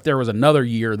figure out if there was another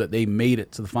year that they made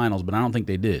it to the finals, but I don't think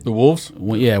they did. the Wolves.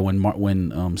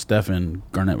 When Steph and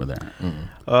Garnett were there,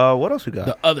 What else we got?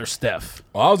 the other Steph.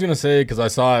 Well, I was gonna say because I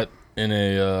saw it in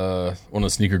a one of the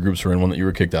sneaker groups we're in, one that you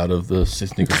were kicked out of, the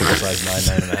sneaker triple size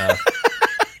 9.5.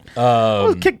 I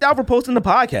was kicked out for posting the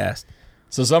podcast.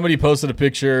 So somebody posted a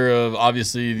picture of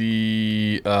obviously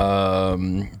the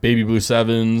baby blue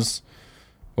 7s.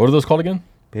 What are those called again?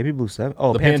 Baby Blue 7.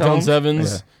 Oh, The Pantone Pantones?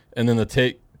 7s, and then the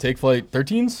Take Flight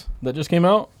 13s that just came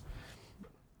out.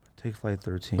 Take Flight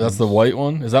 13. That's the white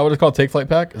one. Is that what it's called? Take Flight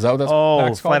Pack? Is that what that's pack's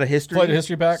called? Flight of History? Flight of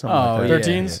History Pack. Something like that.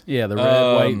 13s? Yeah, the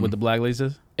red, white with the black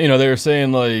laces. You know, they were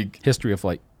saying like History of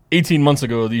flight. 18 months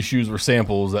ago, these shoes were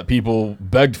samples that people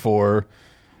begged for.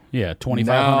 Yeah, $2,500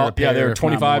 Now, a pair. yeah, they were if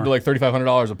not $25 to more. like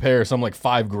 $3,500 a pair, some like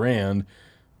 $5,000,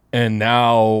 and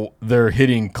now they're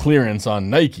hitting clearance on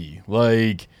Nike,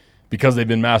 like because they've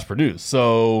been mass produced.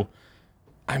 So,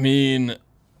 I mean,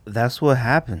 That's what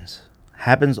happens.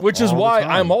 which is all the why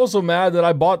time. I'm also mad that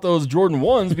I bought those Jordan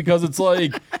 1s because it's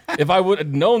like if I would have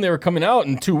known they were coming out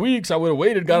in 2 weeks, I would have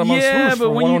waited, got them on swoosh for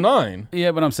when you- 109.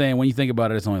 Yeah, but I'm saying when you think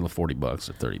about it, it's only like $40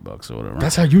 or $30 or whatever.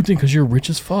 That's how you think because you're rich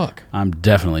as fuck. I'm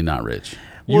definitely not rich.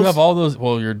 You have all those.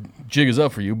 Well, your jig is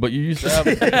up for you, but you used to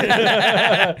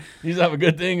have. you used to have a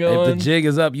good thing If going. the jig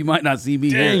is up, you might not see me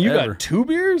Dang, here you ever. got 2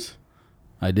 beers.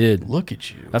 I did. Look at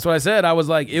you. That's what I said. I was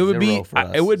like, it would Zero be for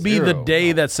us. it would be the Zero.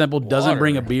 day that Simple doesn't Water.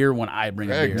 bring a beer when I bring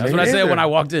a Greg, beer. That's me what I said neither. when I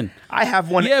walked in. I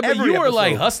have one. Yeah, but every you were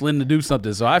like episode. hustling to do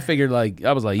something, so I figured like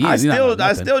I was like, yeah, I he's not doing I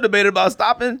nothing. still debated about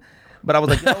stopping, but I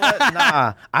was like, you know what?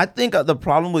 Nah. I think the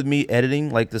problem with me editing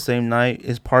like the same night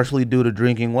is partially due to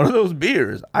drinking one of those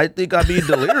beers. I think I'd be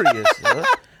delirious.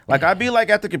 Like I'd be like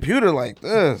at the computer like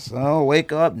this. Oh,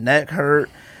 wake up, neck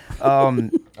hurt. I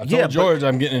told George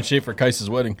I'm getting in shape for Kais's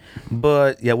wedding.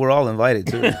 But yeah, we're all invited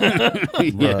too.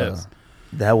 Yes.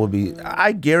 That would be.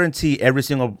 I guarantee every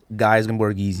single guy is gonna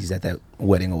wear Yeezys at that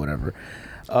wedding or whatever.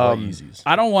 Yeezys.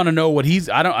 I don't want to know what he's.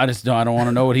 I don't want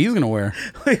to know what he's gonna wear.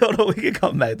 Hold on, we can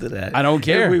come back to that. I don't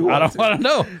care. If we I don't to. want to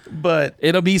know. But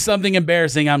It'll be something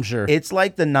embarrassing, I'm sure. it's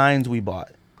like the 9s we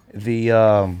bought. The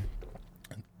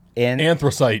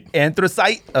Anthracite.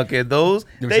 anthracite. Okay, those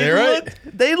Did we say it right?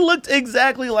 they looked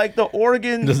exactly like the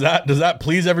Oregon. Does that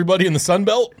please everybody in the Sun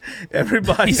Belt?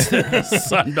 Everybody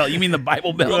Sun Belt. You mean the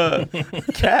Bible Belt?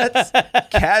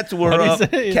 cats were What'd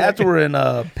he say? cats were in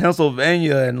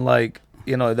Pennsylvania and like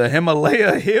the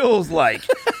Himalaya hills. Like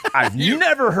I've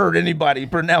never heard anybody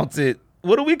pronounce it.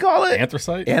 What do we call it?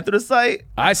 Anthracite? Anthracite.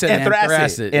 I said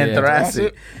anthracite. Yeah.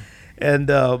 Anthracite. And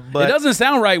but It doesn't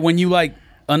sound right when you like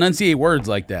enunciate words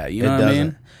like that. You know what I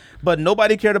mean? But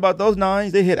nobody cared about those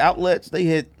 9s. They hit outlets. They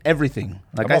hit everything.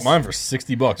 I bought mine for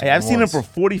 $60. Hey, I've seen them for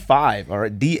 45. All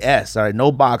right, DS. All right,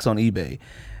 no box on eBay.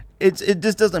 It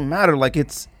just doesn't matter. Like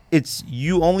it's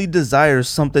you only desire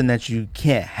something that you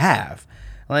can't have.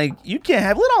 Like you can't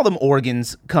have. Let all them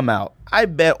organs come out. I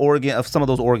bet some of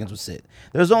those organs would sit.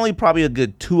 There's only probably a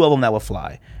good 2 of them that would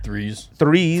fly. 3s.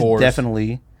 3s 4s.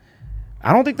 definitely.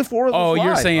 I don't think the 4s. Oh, would fly.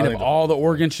 you're saying I if think all the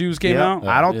Oregon shoes came Yeah. out?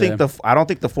 I don't Yeah. think the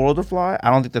 4s would fly. I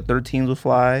don't think the 13s would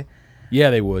fly. Yeah,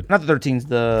 they would. Not the 13s.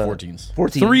 The 14s.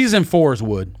 14s. 3s and 4s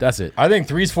would. That's it. I think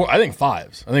 3s, 4s. I think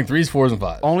 5s. I think 3s, 4s, and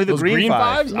 5s. Only the those green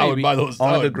fives? I would Maybe. buy those.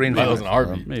 Only I the would green buy those in a fives.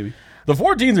 heartbeat. Maybe. The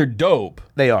 14s are dope.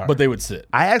 They are. But they would sit.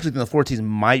 I actually think the 14s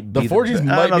might be The 14s the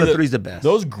best. might be the 3s the best.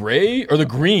 Those gray or the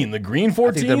green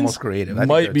 14s. they're most creative. I think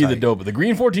might they're be the tight. dope. But the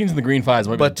green 14s and the green 5s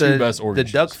might but be the 2 best Oregon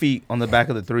the duck shoes. feet on the back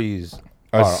of the 3s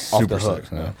Are are off super the hook.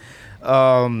 sick,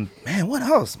 yeah. Man, what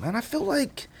else? Man, I feel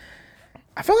like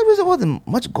there wasn't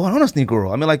much going on at Sneaker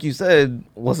World. I mean, like you said,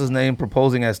 what's his name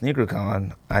proposing at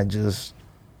SneakerCon?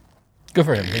 Good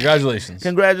for him. Congratulations.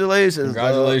 Congratulations.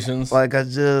 Congratulations. Like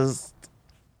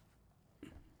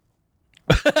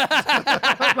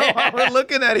I don't know how we're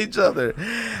looking at each other.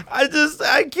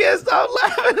 I can't stop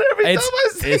laughing every time I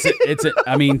see it.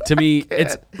 I mean, to me,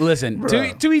 listen,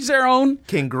 to each their own.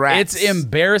 Congrats. It's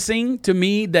embarrassing to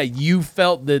me that you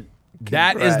felt that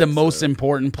is the most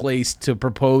important place to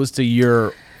propose to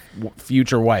your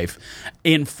future wife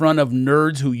in front of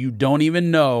nerds who you don't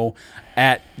even know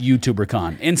at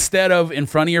YouTuberCon instead of in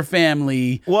front of your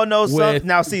family. Well, no,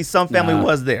 some family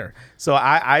was there. So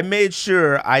I made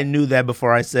sure I knew that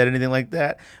before I said anything like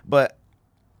that. But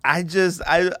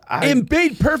it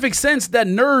made perfect sense that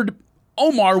nerd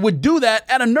Omar would do that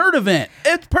at a nerd event.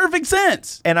 It's perfect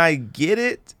sense. And I get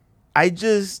it. I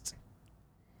just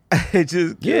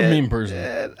You're a mean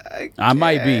person. I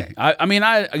might be. I mean,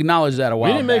 I acknowledged that a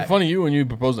while We didn't make fun of you when you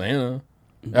proposed to Hannah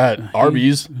at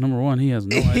Arby's. Number one, he has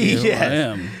no idea who I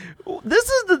am. This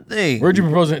is the thing. Where'd you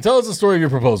propose? Tell us the story of your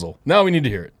proposal. Now we need to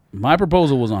hear it. My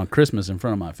proposal was on Christmas in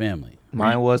front of my family.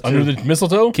 Mine was too. Under the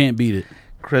mistletoe? Can't beat it.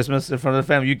 Christmas in front of the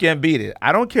family. You can't beat it.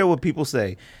 I don't care what people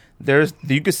say.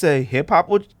 You could say hip hop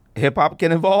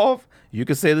can evolve. You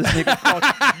could say the sneaker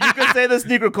culture. You could say the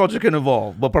sneaker culture can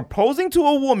evolve. But proposing to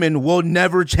a woman will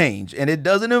never change, and it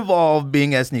doesn't involve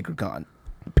being at SneakerCon.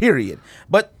 Period.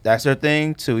 But that's their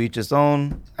thing. To each his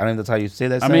own. I don't know if that's how you say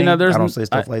that. I don't say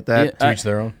stuff like that. To each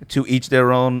their own. To each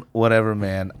their own. Whatever,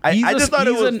 man. I just thought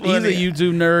it was funny. He's a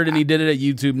YouTube nerd, and he did it at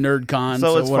YouTube NerdCon.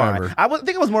 So it's whatever. Fine. I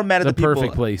think I was more mad at the people.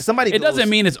 Perfect place. It doesn't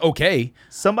mean it's okay.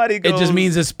 It just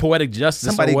means it's poetic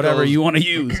justice or whatever you want to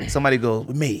use. Somebody goes,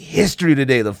 we made history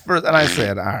today. The first, and I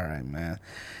said, all right, man.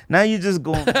 Now you just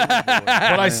going. But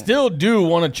I still do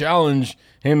want to challenge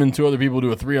him and two other people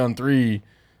to a 3-on-3.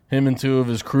 Him and two of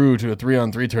his crew to a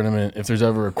 3-on-3 tournament if there's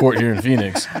ever a court here in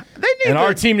Phoenix.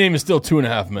 Our team name is still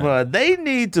 2.5 men. Bro, they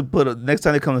need to next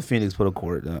time they come to Phoenix, put a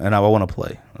court, and I want to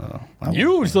play.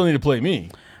 You still need to play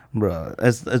me. Bro,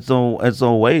 it's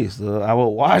on waste. I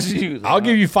will watch you. I'll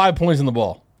give you 5 points in the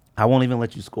ball. I won't even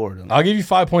let you score. I'll give you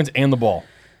 5 points and the ball.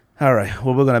 All right.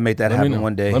 Well, we're going to make that happen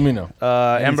one day. Let me know.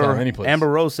 Amber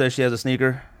Rose says she has a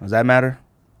sneaker. Does that matter?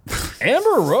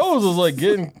 Amber Rose was like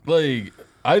getting like...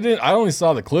 I only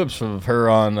saw the clips of her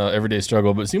on Everyday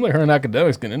Struggle, but it seemed like her and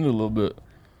Academics getting into it a little bit.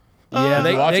 Yeah,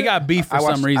 they got beef for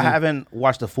some reason. I haven't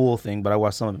watched the full thing, but I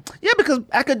watched some of it. Yeah, because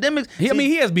Academics...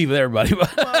 he has beef with everybody.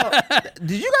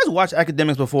 Did you guys watch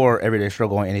Academics before Everyday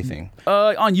Struggle or anything?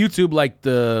 On YouTube, like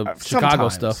the Chicago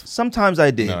stuff. Sometimes I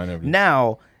did. No, I never did.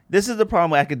 Now, this is the problem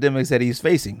with Academics that he's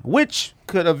facing, which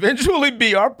could eventually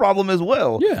be our problem as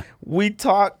well. Yeah. We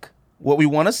talk what we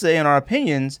want to say in our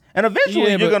opinions, and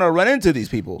eventually you're going to run into these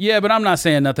people. Yeah, but I'm not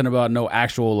saying nothing about no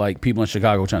actual like people in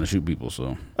Chicago trying to shoot people.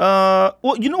 So,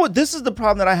 well, you know what? This is the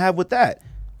problem that I have with that.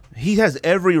 He has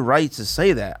every right to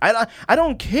say that. I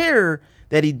don't care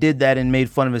that he did that and made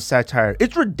fun of his satire.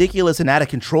 It's ridiculous and out of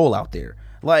control out there.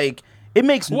 Like, it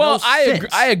makes no sense.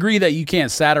 I agree that you can't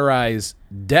satirize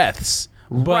deaths,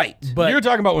 right? But you're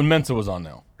talking about when Mensa was on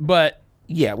now. But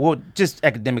yeah, well, just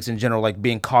Academics in general, like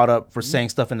being caught up for saying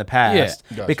stuff in the past.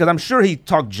 Yeah, gotcha. Because I'm sure he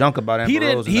talked junk about Amber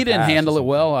Rose. He didn't handle it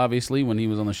well, obviously, when he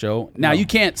was on the show. Now, you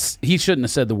can't. He shouldn't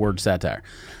have said the word satire.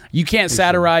 You can't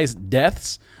satirize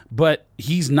deaths, but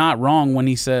he's not wrong when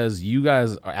he says you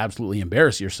guys are absolutely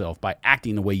embarrass yourself by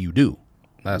acting the way you do.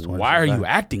 Why are you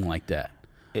acting like that?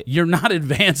 You're not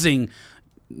advancing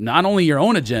not only your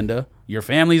own agenda, your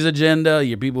family's agenda,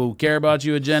 your people who care about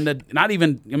you agenda. Not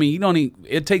even, I mean, you don't need,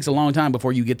 it takes a long time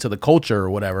before you get to the culture or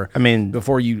whatever. I mean,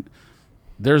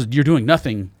 you're doing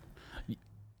nothing.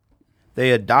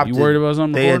 They adopted. You worried about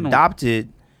something? They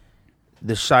adopted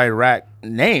the Chirac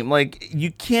name. Like,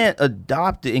 you can't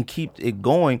adopt it and keep it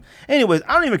going. Anyways,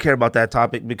 I don't even care about that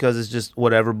topic because it's just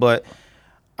whatever. But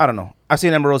I don't know. I've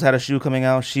seen Amber Rose had a shoe coming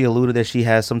out. She alluded that she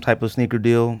has some type of sneaker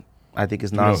deal. I think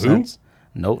it's nonsense.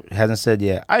 Nope, hasn't said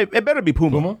yet. It better be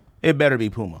Puma. It better be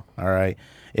Puma. All right.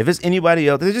 If it's anybody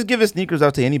else, they just give his sneakers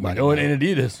out to anybody. No, it ain't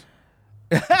Adidas.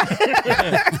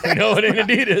 No, it ain't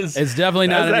Adidas. It's definitely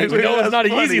not. It's not a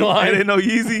Yeezy line. I didn't know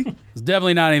Yeezy. It's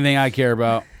definitely not anything I care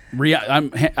about. I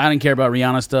didn't care about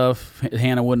Rihanna stuff.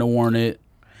 Hannah wouldn't have worn it.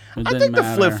 I think the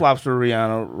flip flops for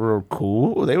Rihanna were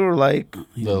cool. They were like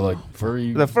the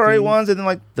furry ones, and then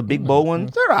like the big bow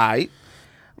ones. They're alright.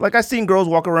 Like, I seen girls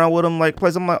walk around with them, like,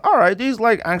 place. I'm like, all right, these,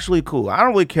 like, actually cool. I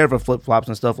don't really care for flip-flops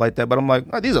and stuff like that, but I'm like,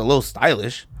 oh, these are a little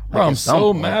stylish. Bro, I'm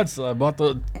so mad. So I bought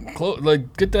the clothes.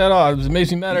 Like, get that off. It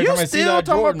makes me mad every time I see that Jordan. You still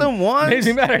talking about them ones? It makes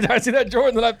me mad every time I see that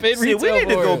Jordan that I paid retail for. We need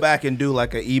to go back and do,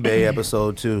 like, an eBay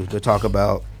episode, too, to talk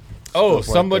about. Oh,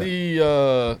 somebody,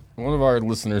 one of our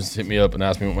listeners hit me up and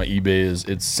asked me what my eBay is.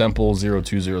 It's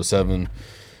Semple0207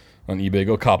 on eBay.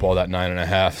 Go cop all that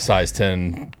 9.5 size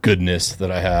 10 goodness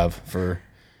that I have for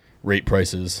rate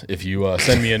prices. If you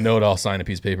send me a note, I'll sign a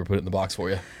piece of paper, put it in the box for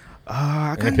you.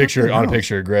 I And a picture on a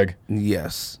picture of Greg.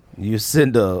 Yes, you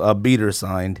send a beater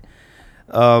signed.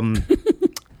 I'll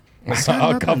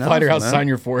come find your house, man. sign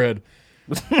your forehead.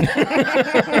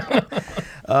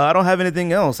 I don't have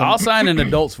anything else. I'll sign an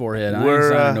adult's forehead. I ain't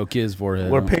We're, signing no kid's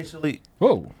forehead. We're patiently.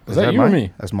 Whoa, is that you mine? or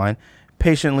me? That's mine.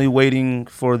 Patiently waiting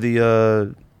for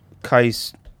the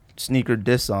Kais sneaker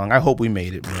diss song. I hope we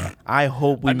made it, bro. I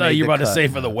hope we I made thought you were the about to cut. say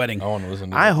for the wedding. I want to listen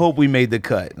to it. I hope we made the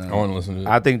cut. I want to listen to it.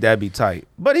 I think that'd be tight.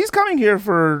 But he's coming here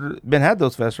for Ben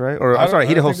Haddos Fest, right? Or I'm sorry,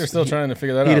 I think they're still trying to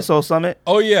figure that Heated out. Soul Summit.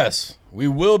 Oh, yes. We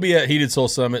will be at Heated Soul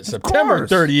Summit September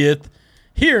course. 30th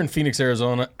here in Phoenix,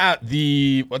 Arizona at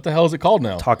the, what the hell is it called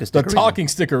now? Talking Stick the Arena. Talking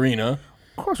Stick Arena.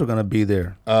 Of course, we're gonna be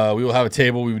there. We will have a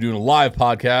table. We'll be doing a live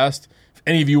podcast. If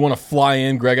any of you want to fly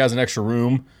in, Greg has an extra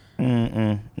room.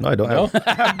 No, I don't. No?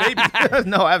 Have. Maybe.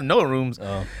 No, I have no rooms.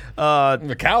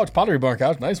 The couch, Pottery Barn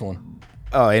couch, nice one.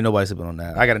 Oh, ain't nobody sleeping on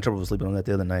that. I got in trouble for sleeping on that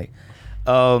the other night.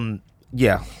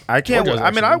 Yeah, I can't. George has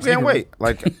I mean, I actually can't wait.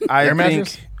 Like, I Air think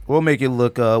mattress? we'll make it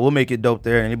look. We'll make it dope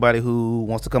there. Anybody who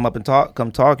wants to come up and talk,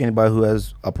 come talk. Anybody who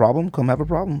has a problem, come have a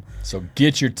problem. So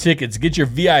get your tickets. Get your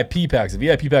VIP packs. The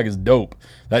VIP pack is dope.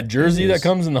 That jersey that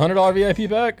comes in the $100 VIP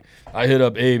pack, I hit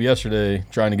up Abe yesterday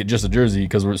trying to get just a jersey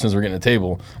because since we're getting a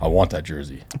table, I want that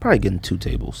jersey. I'm probably getting 2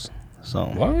 tables. So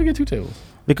Why don't we get 2 tables?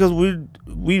 because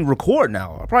we record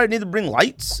now, I probably need to bring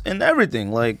lights and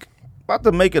everything. Like, about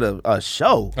to make it a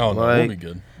show. Oh, no, like, we'll be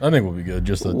good. I think we'll be good.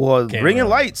 Just the Well, camera. bringing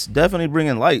lights, definitely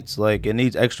bringing lights. Like, it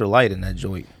needs extra light in that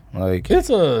joint. Like, It's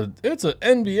a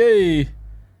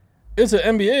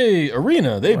NBA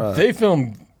arena. They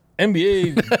film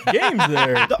NBA games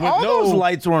there. all those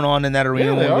lights weren't on in that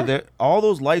arena Yeah, they when we were are. there. All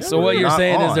those lights. So what were you're not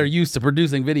saying is on. they're used to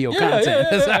producing video Yeah, content. yeah,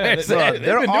 That's yeah, how yeah. you're saying. They've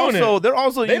been doing it. They're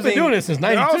also They've using. been doing it since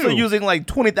They're also 92. using like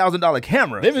 $20,000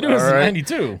 cameras. They've been doing it since all right?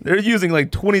 92. They're using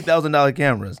like $20,000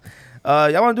 cameras.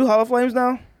 Y'all want to do Hall of Flames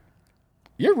now?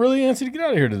 You're really antsy to get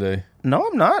out of here today. No,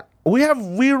 I'm not. We kind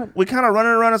of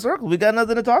running around in circles. We got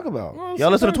nothing to talk about. Well, Y'all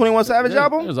listen to 21 Savage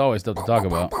album? There's always stuff to talk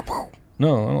about.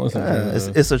 No, I don't listen to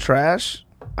it. It's a trash.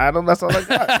 That's all I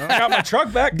got. I got my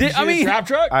truck back. Did you see the trap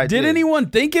truck? I Did anyone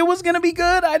think it was going to be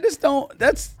good? I just don't.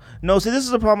 That's No, see, this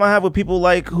is the problem I have with people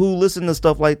like who listen to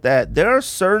stuff like that. There are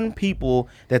certain people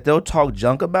that they'll talk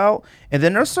junk about, and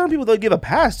then there's certain people they'll give a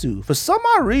pass to. For some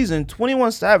odd reason,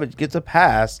 21 Savage gets a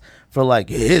pass for like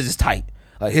his is tight,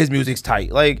 like his music's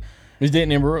tight. Like, He's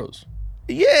dating Amber Rose.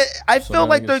 yeah, I feel now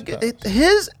like he gets a pass.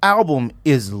 his album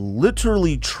is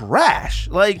literally trash.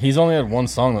 Like, He's only had one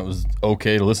song that was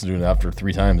okay to listen to, and after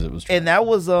 3 times it was. and that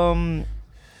was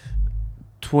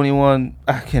 21.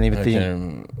 I can't even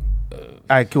think.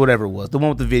 Whatever it was, the one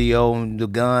with the video and the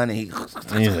gun. And He's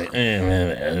like,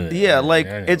 Yeah, like,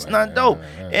 it's not dope.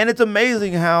 And it's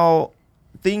amazing how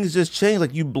things just change.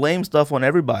 Like, you blame stuff on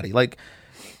everybody. Like,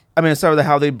 I mean, it's sort of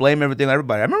how they blame everything on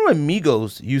everybody. I remember when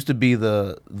Migos used to be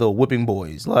the whipping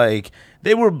boys. Like,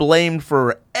 they were blamed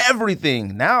for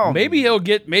everything. Now, maybe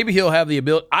he'll have the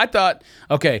ability. I thought,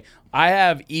 okay, I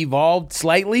have evolved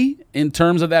slightly in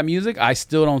terms of that music. I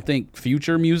still don't think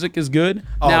Future music is good.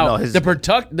 Oh, now no, his- the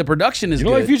production is You good.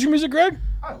 don't like Future music, Greg?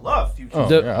 I love Future. Oh,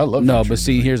 The- yeah, I love no, Future but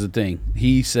see, music. here's the thing.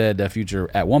 He said that Future,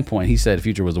 at one point, he said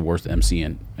Future was the worst MC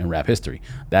in rap history.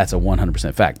 That's a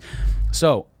 100% fact.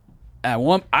 So,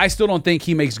 I still don't think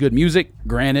he makes good music.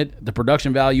 Granted, the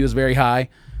production value is very high,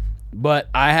 but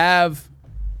I have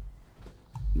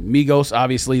Migos.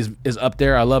 Obviously, is up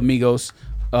there. I love Migos.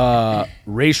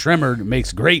 Ray Shremmerd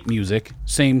makes great music,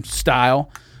 same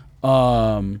style.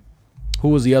 Who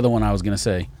was the other one I was gonna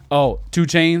say? Oh, 2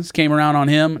 Chainz came around on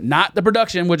him. Not the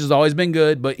production, which has always been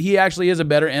good, but he actually is a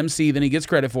better MC than he gets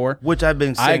credit for. Which I've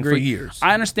been I saying agree. for years.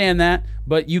 I understand that,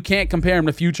 but you can't compare him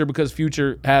to Future because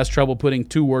Future has trouble putting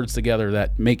 2 words together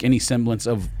that make any semblance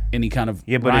of any kind of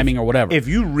rhyming or whatever. If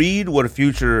you read what a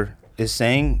Future is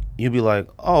saying, you'll be like,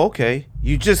 oh, okay.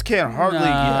 You just can't hardly.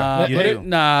 Nah, you but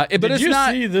do. Did it's you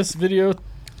not. see this video?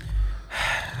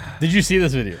 Did you see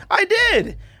this video? I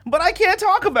did, but I can't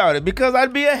talk about it because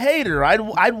I'd be a hater. I'd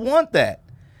want that.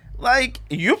 Like,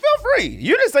 you feel free.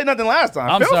 You didn't say nothing last time.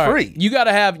 I'm feel sorry. free. You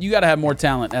gotta have more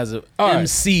talent as a All right.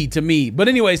 MC to me. But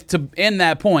anyways, to end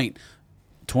that point,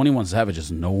 21 Savage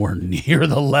is nowhere near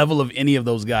the level of any of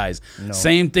those guys.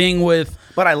 Same thing with.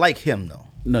 But I like him though.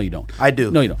 No, you don't. I do.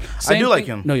 No, you don't. I do like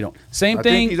thing- him. No, you don't. Same I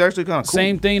thing. think he's actually kinda cool.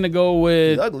 Same thing to go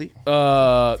with. He's ugly.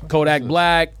 Kodak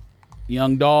Black,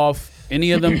 Young Dolph.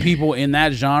 Any of them people in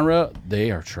that genre,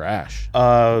 they are trash.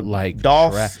 Like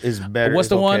Dolph trash. is better. What's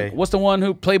the is one? okay. What's the one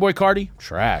who Playboy Cardi?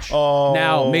 Trash. Oh.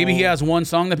 Now maybe he has one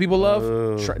song that people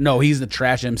love. No, he's the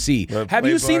trash MC. Have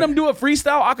you seen him do a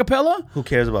freestyle acapella? Who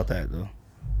cares about that though?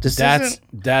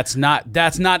 That's not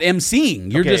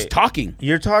emceeing. You're just talking.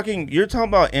 You're talking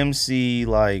about MC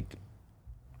like.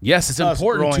 Yes, it's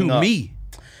important to me.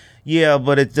 Yeah,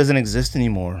 but it doesn't exist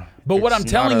anymore. But what I'm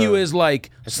telling you is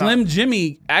like Slim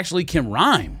Jimmy actually can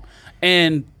rhyme,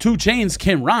 and 2 Chainz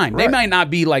can rhyme. Right. They might not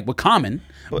be like with Common,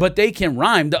 but they can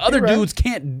rhyme. The other dudes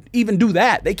can't even do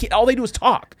that. They can't. All they do is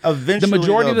talk. Eventually, the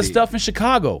majority of the stuff in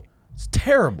Chicago, it's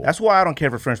terrible. That's why I don't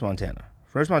care for French Montana.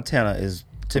 French Montana is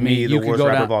to me the worst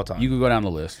rapper of all time. You could go down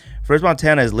the list. French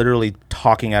Montana is literally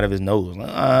talking out of his nose. You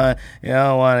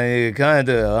don't want to kind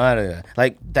of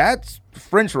like that's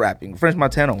French rapping, French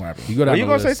Montana rapping. You go down. Are you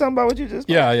gonna say something about what you just?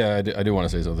 Yeah, I do want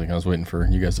to say something. I was waiting for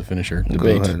you guys to finish your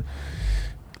debate.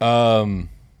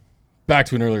 Back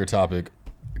to an earlier topic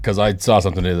because I saw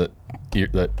something today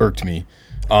that irked me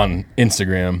on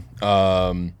Instagram.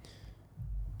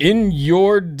 In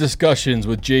your discussions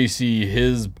with JC,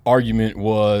 his argument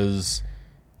was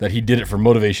that he did it for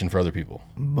motivation for other people.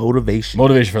 Motivation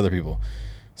for other people.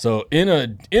 So in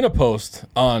a post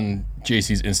on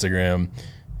JC's Instagram,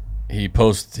 he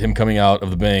posts him coming out of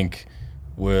the bank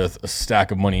with a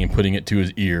stack of money and putting it to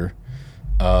his ear.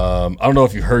 I don't know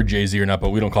if you heard Jay-Z or not, but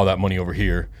we don't call that money over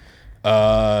here.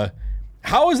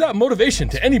 How is that motivation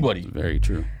to anybody? Very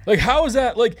true. Like, how is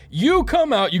that? Like, you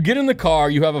come out, you get in the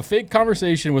car, you have a fake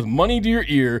conversation with money to your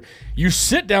ear, you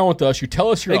sit down with us, you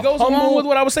tell us you're It goes along with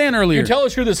what I was saying earlier. You tell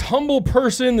us you're this humble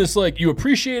person, this, like, you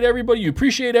appreciate everybody, you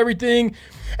appreciate everything.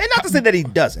 And not to say that he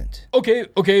doesn't. Okay.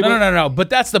 No. But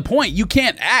that's the point. You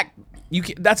can't act.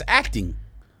 That's acting.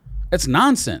 That's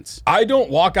nonsense. I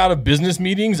don't walk out of business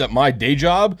meetings at my day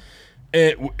job,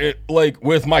 like,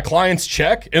 with my client's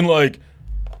check and, like,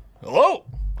 hello,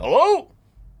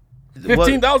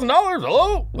 $15,000.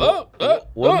 Hello.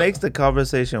 What makes the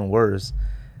conversation worse?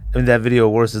 I mean, that video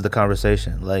worse is the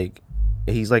conversation. Like,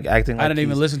 he's like acting like I didn't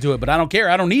even listen to it, but I don't care.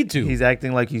 I don't need to. He's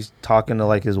acting like he's talking to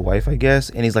like his wife, I guess,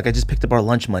 and he's like, I just picked up our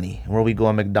lunch money. Where we go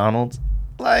on McDonald's?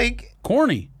 Like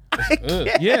corny.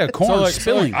 Yeah, corn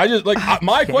spilling. I just like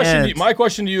my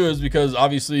question to you is because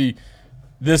obviously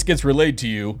this gets relayed to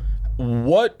you.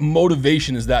 What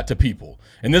motivation is that to people?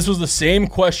 And this was the same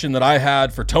question that I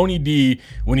had for Tony D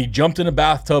when he jumped in a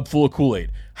bathtub full of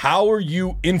Kool-Aid. How are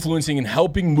you influencing and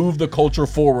helping move the culture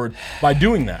forward by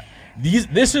doing that?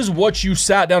 This is what you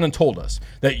sat down and told us,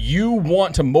 that you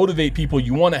want to motivate people,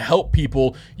 you want to help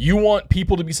people, you want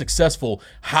people to be successful.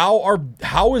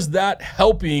 How is that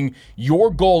helping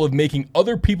your goal of making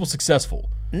other people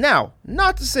successful? Now,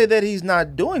 not to say that he's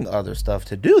not doing other stuff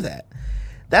to do that.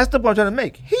 That's the point I'm trying to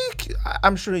make.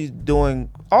 I'm sure he's doing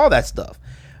all that stuff.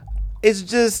 It's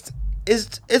just,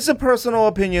 it's a personal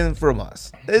opinion from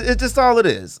us. It's just all it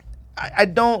is. I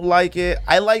don't like it.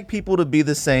 I like people to be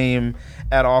the same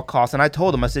at all costs. And I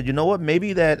told him, I said, you know what?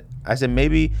 Maybe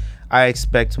I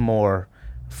expect more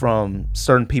from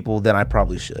certain people than I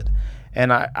probably should.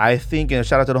 And I think, and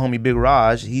shout out to the homie Big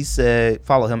Raj, he said,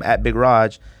 follow him at Big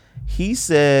Raj. He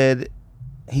said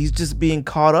he's just being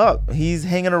caught up. He's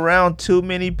hanging around too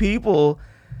many people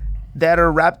that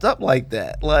are wrapped up like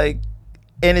that. Like,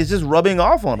 and it's just rubbing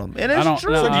off on him. And it's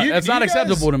true. It's not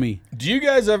acceptable to me. Do you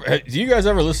guys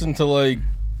ever listen to like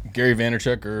Gary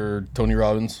Vaynerchuk or Tony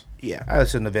Robbins? Yeah, I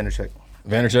listen to Vaynerchuk.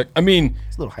 I mean,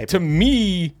 it's a little hyper. To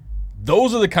me,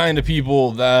 those are the kind of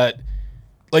people that,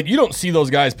 like, you don't see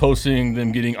those guys posting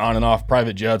them getting on and off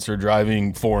private jets or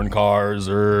driving foreign cars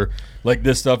or like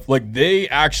this stuff. Like, they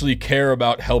actually care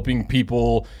about helping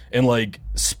people and like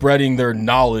spreading their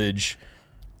knowledge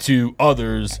to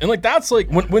others. And like, that's like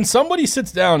when somebody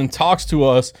sits down and talks to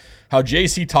us, how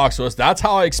JC talks to us, that's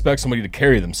how I expect somebody to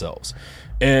carry themselves.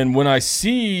 And when I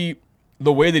see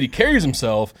the way that he carries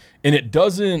himself and it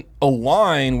doesn't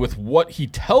align with what he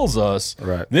tells us,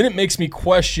 right, then it makes me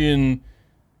question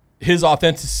his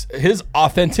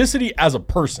authenticity as a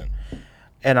person.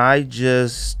 And I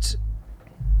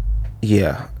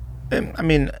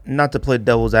mean, not to play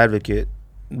devil's advocate,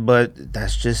 but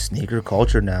that's just sneaker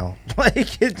culture now.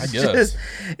 Like, it's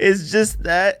just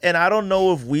that. And I don't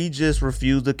know if we just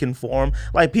refuse to conform.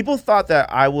 Like, people thought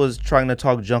that I was trying to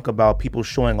talk junk about people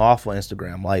showing off on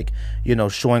Instagram, like, you know,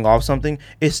 showing off something.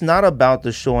 It's not about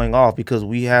the showing off, because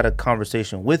we had a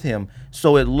conversation with him,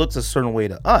 so it looks a certain way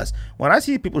to us. When I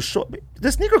see people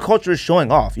the sneaker culture is showing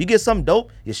off. You get something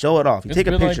dope, you show it off. You take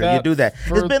a picture, you do that.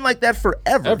 It's been like that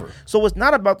forever. So it's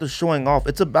not about the showing off.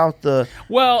 It's about the...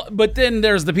 Well, but then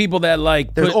there's the people that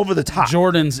like put over the top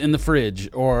Jordans in the fridge,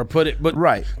 or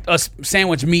right, a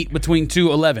sandwich meat between two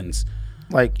 11s.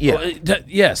 Like, yeah.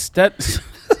 Yes.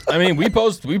 I mean, we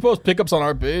post pickups on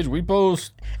our page. We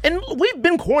post... And we've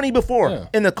been corny before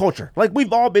in the culture. Like,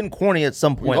 we've all been corny at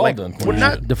some point. We've all like, done we're corny.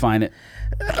 not... Define it.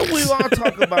 We all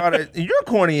talk about it. You're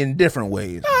corny in different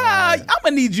ways. I'm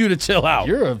gonna need you to chill out.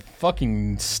 You're a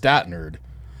fucking stat nerd.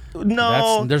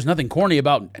 No, There's nothing corny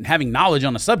about having knowledge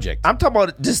on a subject. I'm talking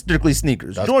about just strictly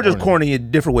sneakers. George is corny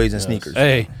in different ways than sneakers.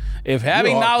 Hey, if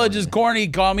having You are knowledge corny. is corny,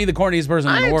 call me the corniest person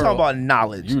I in the ain't world. talking about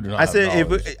knowledge. You do not I have said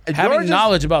knowledge. if having George is-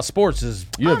 knowledge about sports is.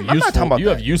 You have I'm not talking about you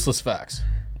have that. useless facts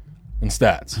and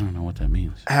stats. I don't know what that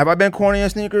means. Have I been corny in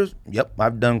sneakers? Yep,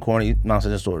 I've done corny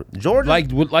nonsense in stores. George, Like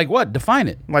what? Define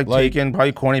it. taking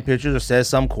probably corny pictures or says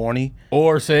some corny.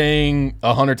 Or saying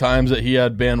 100 times that he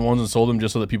had band ones and sold them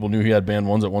just so that people knew he had band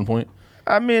ones at one point.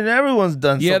 I mean, everyone's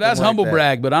done. Yeah, something that's like humble that.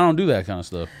 brag, but I don't do that kind of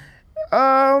stuff.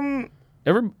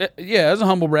 Yeah, that's a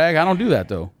humble brag. I don't do that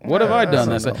though. What have I done?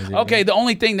 That's okay. The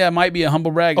only thing that might be a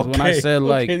humble brag is when I said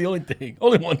like. the only thing,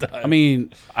 only one time. I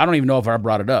mean, I don't even know if I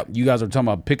brought it up. You guys were talking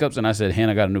about pickups, and I said,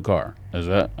 "Hannah got a new car." Is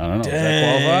that? I don't know. Does that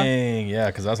qualify? Dang, yeah,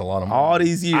 because that's a lot of money. All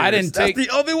these years, I didn't take- That's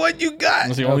the only one you got.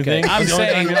 That's the only thing. I'm That's the only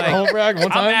saying, time you got a like, humble brag one I'm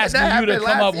time. asking That you to happened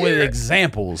come up last with year.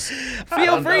 examples. Feel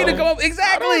don't free to know. come up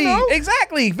exactly, know.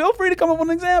 exactly. Feel free to come up with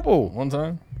an example. One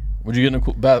time. Would you get in a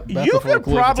cool bath You before could the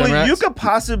cool for 10 probably, racks? you could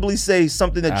possibly say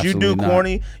something that you do Absolutely not.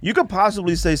 corny. You could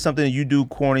possibly say something that you do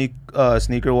corny,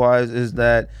 sneaker wise, is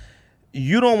that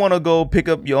you don't want to go pick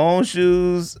up your own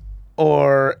shoes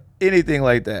or anything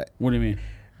like that. What do you mean?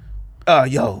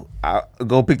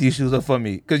 Go pick these shoes up for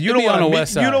me because you It'd don't be on the want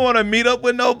west to. You side. don't want to meet up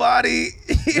with nobody.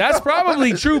 That's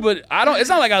probably true, but I don't. It's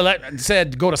not like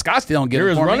said go to Scottsdale and get You're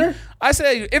it his for me. runner? I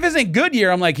said if it's in Goodyear,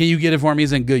 I'm like, can you get it for me?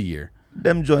 It's in Goodyear.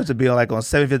 Them joints would be like on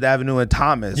 75th Avenue in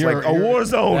Thomas, like a war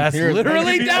zone. That's Here's-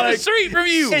 literally he'd be down the like- street from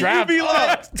you. And Drive he'd be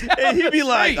like, and he'd be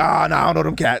like, I don't know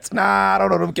them cats. Nah, I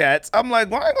don't know them cats. I'm like,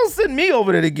 why ain't gonna send me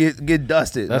over there to get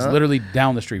dusted? That's huh? literally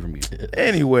down the street from you.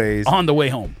 Anyways, On the way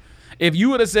home. If you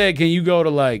would have said, can you go to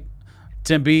like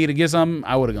Tempe to get something,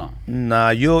 I would have gone. nah,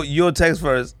 you'll text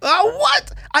first.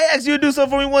 What? I asked you to do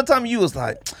something for me one time. You was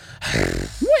like,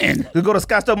 When? to go to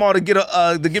Scottsdale Mall to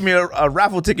get me a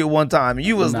raffle ticket one time. And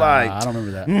you was like, I don't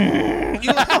remember that.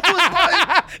 you was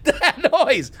like, That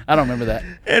noise. I don't remember that.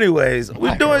 anyways,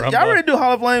 we're doing. Y'all ready to do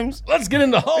Hall of Flames? Let's get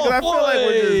into Hall Because I of feel like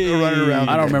we're just running around.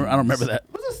 I don't remember that.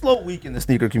 It's a slow week in the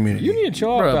sneaker community. You need to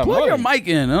chill out Bro, that plug your money. mic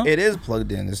in, huh? It is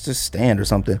plugged in. It's just stand or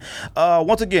something.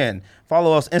 Once again,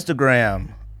 follow us Instagram,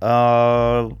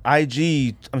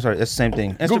 IG. I'm sorry, that's the same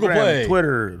thing. Instagram, Google Play.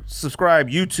 Twitter, subscribe,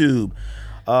 YouTube.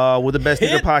 We're the best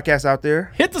sneaker podcast out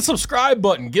there. Hit the subscribe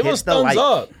button. Give Hit us the thumbs like.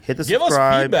 up. Hit the Give us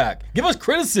subscribe. feedback. Give us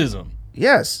criticism.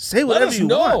 Yes, say whatever us you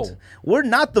know. want. We're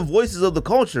not the voices of the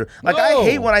culture. Like No. I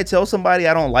hate when I tell somebody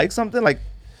I don't like something. Like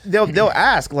they'll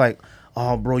ask like,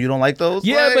 "Oh, bro, you don't like those?"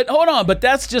 Yeah, Like, but hold on. But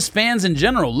that's just fans in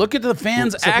general. Look at the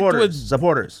fans act with.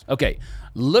 supporters. Okay,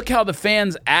 look how the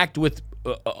fans act with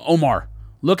Omar.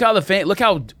 Look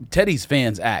how Teddy's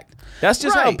fans act. That's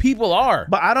just how Right. people are.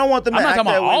 But I don't want them. I'm to not act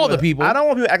talking that about way all with- the people. I don't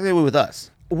want people to act that way with us.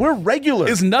 We're regular.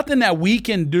 There's nothing that we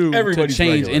can do Everybody's to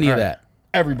change regular. any of Right. that.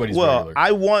 Everybody's Well, regular.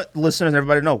 I want listeners and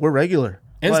everybody to know we're regular.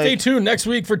 And like, stay tuned next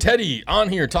week for Teddy on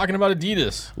here talking about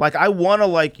Adidas. Like I want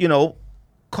to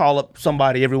call up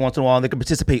somebody every once in a while and they can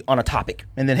participate on a topic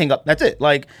and then hang up. That's it.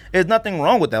 Like there's nothing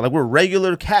wrong with that. Like we're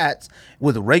regular cats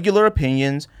with regular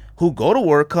opinions who go to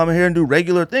work, come here and do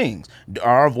regular things.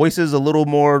 Are our voices a little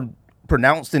more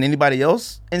pronounced than anybody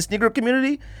else in sneaker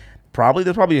community? Probably.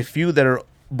 There's probably a few that are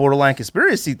borderline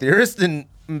conspiracy theorists and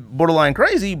borderline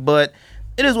crazy, but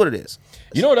it is what it is.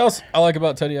 You know what else I like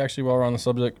about Teddy, actually, while we're on the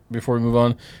subject, before we move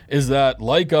on, is that,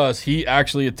 like us, he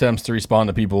actually attempts to respond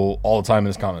to people all the time in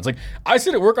his comments. Like, I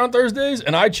sit at work on Thursdays,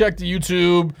 and I check the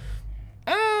YouTube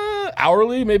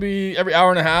hourly, maybe every hour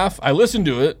and a half. I listen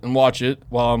to it and watch it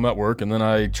while I'm at work, and then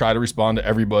I try to respond to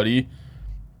everybody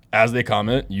as they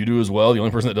comment. You do as well. The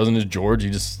only person that doesn't is George. He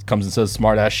just comes and says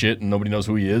smart-ass shit, and nobody knows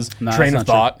who he is. Nah, Train that's of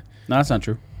not thought. true. No, that's not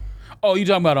true. Oh, you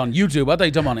talking about on YouTube? I thought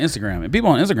you talking about on Instagram. And people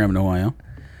on Instagram know who I am.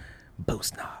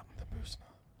 Boost knob.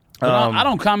 But I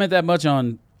don't comment that much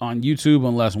on YouTube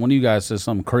unless one of you guys says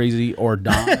something crazy or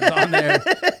Don is on there.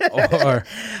 Or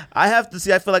I have to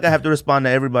see. I feel like I have to respond to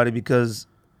everybody because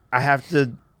I have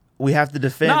to. We have to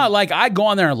defend. nah, like I go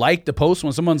on there and like the post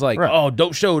when someone's like, Right. "Oh,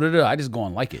 dope show." Da, da. I just go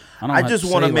and like it. I don't. I have just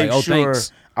to want to say, make like, oh, sure.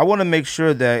 thanks. I want to make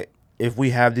sure that if we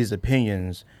have these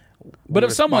opinions. But we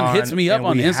if someone respond hits me up and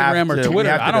on we have Instagram or to- we Twitter,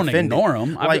 have to I don't defend it. ignore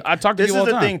them. I talk to this people all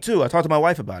is the the time. thing too. I talked to my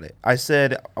wife about it. I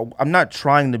said I'm not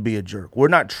trying to be a jerk. We're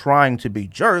not trying to be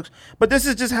jerks, but this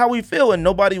is just how we feel, and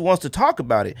nobody wants to talk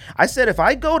about it. I said if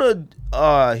I go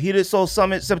to Heated Soul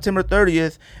Summit September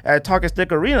 30th at Talking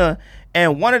Stick Arena,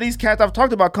 and one of these cats I've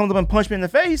talked about comes up and punch me in the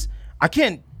face, I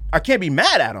can't be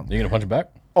mad at him. You gonna punch him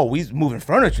back? Oh, he's moving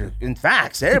furniture. In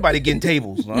facts, everybody getting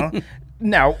tables. Huh?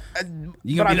 Now,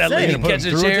 You but gonna be I'm that lady saying, put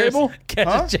catching him through a chairs? table?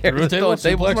 Catching chairs. Through a table? throwing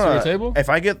tables? Suplex through a table? if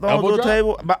I get thrown Elbow to a drop?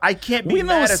 table, but I can't be We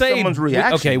mad don't at say someone's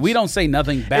reaction. okay. We don't say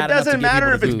nothing bad. It doesn't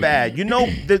matter if it's bad. You know,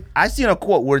 I seen a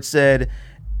quote where it said,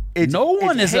 No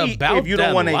one it's is hate about if you that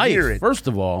don't want to life. hear it. First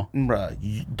of all, Bruh,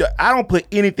 I don't put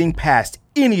anything past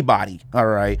anybody. All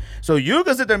right, so you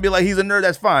can sit there and be like, "He's a nerd."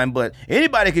 That's fine, but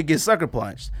anybody could get sucker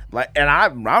punched. Like, and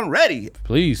I'm ready.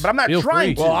 please, But I'm not feel trying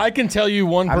free. to. Well, I can tell you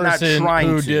one I'm not person trying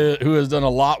who has done a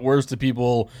lot worse to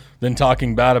people than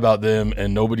talking bad about them,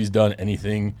 and nobody's done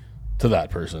anything to that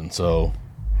person. So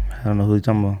I don't know who you're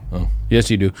talking about. Yes,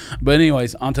 you do. But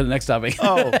anyways, on to the next topic.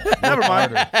 Oh, never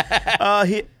mind.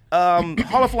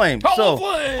 Hall of Fame. Hall of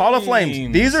Flames. Hall of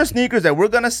Flames. These are sneakers that we're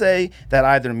gonna say that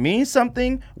either mean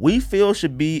something we feel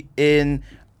should be in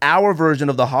our version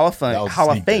of the Hall of Fame. That was Hall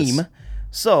of sneak diss. Fame.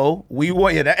 So we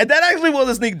want that actually was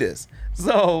a sneak diss.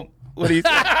 So what do you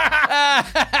think?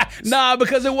 Nah,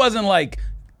 because it wasn't like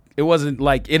it wasn't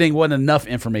enough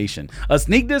information. A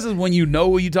sneak diss is when you know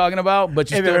what you're talking about, but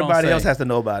you If still everybody don't else say. has to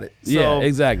know about it. So, Yeah,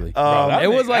 exactly. that it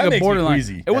was makes- like that a makes me borderline.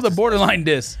 queasy. It was a borderline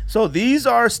diss. So these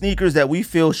are sneakers that we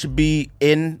feel should be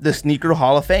in the sneaker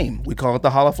Hall of Fame. We call it the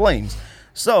Hall of Flames.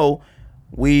 So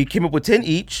we came up with 10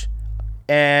 each,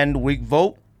 and we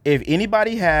vote. If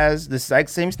anybody has the exact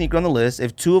same sneaker on the list,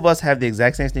 if two of us have the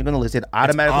exact same sneaker on the list, it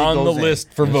automatically on goes the in.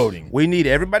 list for voting. We need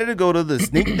everybody to go to the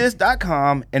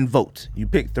sneakdis.com and vote. You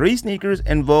pick 3 sneakers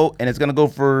and vote, and it's going to go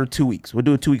for 2 weeks. We'll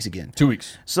do it 2 weeks again. 2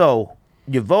 weeks. So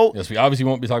you vote, Yes, we obviously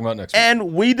won't be talking about next week.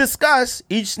 and we discuss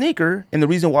each sneaker and the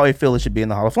reason why we feel it should be in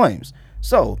the Hall of Flames.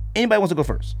 So anybody wants to go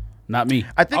first? Not me.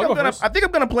 I think I'll I'm go gonna. first. I think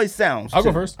I'm gonna play sounds. I'll go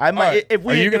too. first. I might. All right. If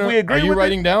we Are you agree Are you with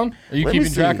writing it, down? Are you Let me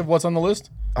keeping track see. of what's on the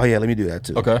list? Oh yeah, let me do that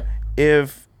too. Okay.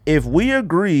 If we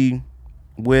agree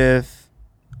with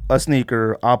a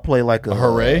sneaker, I'll play like a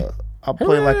hooray? I'll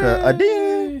play like a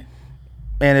ding.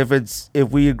 And if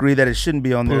we agree that it shouldn't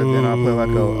be on there, then I'll play like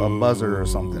a buzzer or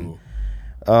something.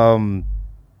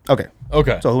 Okay.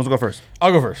 Okay. So who's gonna go first?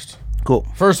 I'll go first. Cool.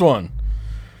 First one.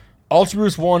 Ultra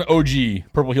Boost 1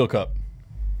 OG Purple Heel Cup.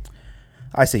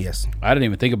 I say yes. I didn't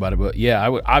even think about it, but yeah,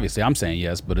 obviously I'm saying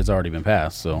yes, but it's already been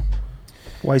passed. So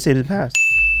Why you say it passed?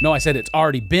 no, I said it's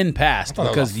already been passed That was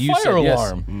because a you fire said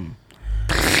alarm.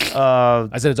 yes.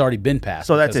 I said it's already been passed.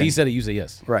 So that's because he it. said it. You say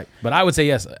yes. Right. But I would say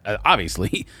yes.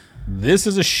 Obviously. This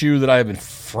is a shoe that I have been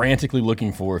frantically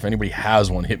looking for. If anybody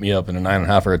has one, hit me up in a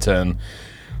 9.5 or a 10.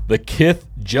 The Kith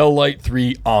Gel Light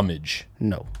 3 Homage.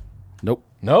 No. Nope.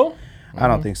 No? I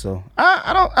don't think so.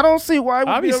 I don't see why. it would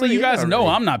be Obviously, already you guys in know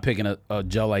already. I'm not picking a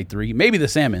Gel Light 3. Maybe the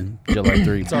Salmon Gel Light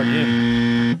 3. It's already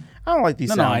in. I don't like these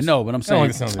No, sounds. I know, but I'm don't saying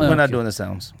like the sounds. We're not okay. doing the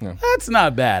sounds. That's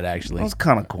not bad, actually. That's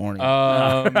kind of corny.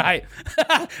 Right.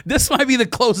 This might be the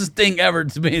closest thing ever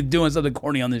to me doing something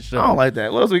corny on this show. I don't like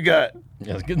that. What else we got?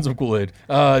 Yeah, it's getting some Kool-Aid.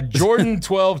 Jordan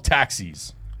 12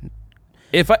 Taxis.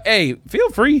 Feel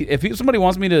free if somebody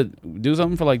wants me to do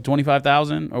something for like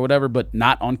 25,000 or whatever, but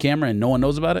not on camera and no one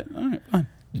knows about it. All right, fine.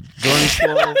 Jordan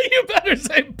 12. You better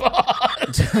say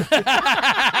Bond.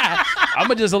 I'm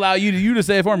gonna just allow you to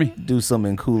say it for me. Do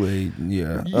something Kool-Aid.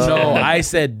 Yeah. No, I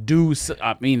said do.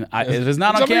 I mean, if it's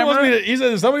not on camera, He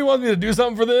said if somebody wants me to do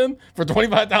something for them for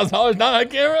 $25,000 not on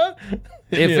camera,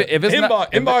 if it's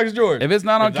not inbox George. if it's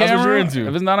not on That's what camera, you're into.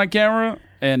 if it's not on camera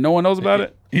and no one knows about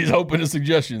it, He's open to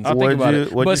suggestions. I'll think about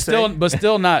it. what'd you say? But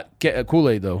still not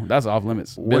Kool-Aid though. That's off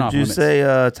limits. Been Would off you limits. say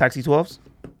Taxi 12s?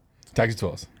 Taxi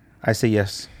 12s. I say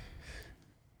yes.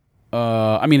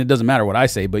 I mean, it doesn't matter what I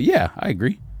say, but yeah, I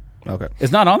agree. Okay.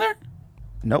 It's not on there.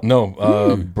 Nope.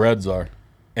 No, breads are.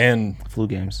 And Flu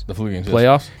games. the flu games. yes.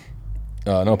 Playoffs.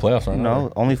 No, playoffs aren't.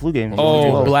 No, only flu games.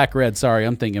 Oh, black red. Sorry,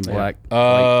 I'm thinking black.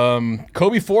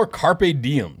 Kobe 4 Carpe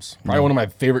Diems. Probably one of my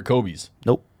favorite Kobe's.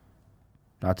 Nope.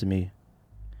 Not to me.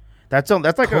 That's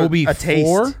like Kobe a taste.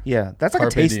 4? Yeah, that's like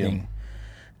Carpe a taste Diem. thing.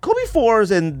 Kobe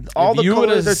 4s and all If the you would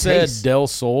colors are have said taste. Del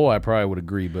Sol, I probably would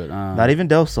agree, but Not even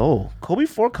Del Sol. Kobe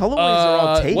 4 colorways are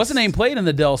all taste. what's the name played in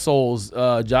the Del Sols?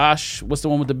 Josh, what's the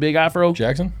one with the big afro?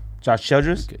 Jackson? Josh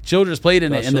Childress? Childress played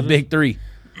in it in the Childress? big three.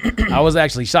 I was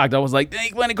actually shocked. I was like,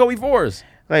 dang, playing Kobe 4s.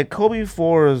 Like Kobe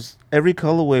 4s, every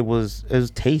colorway was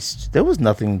taste. There was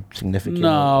nothing significant.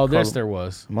 No, color- there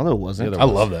was. Mother wasn't. Yeah, I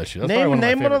love that shit. That's probably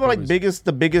Name one of the like biggest.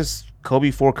 biggest Kobe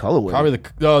 4 colorway. Probably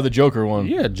the Joker one.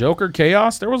 Yeah, Joker,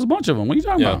 Chaos. There was a bunch of them. What are you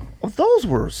talking Yeah. about? Oh, those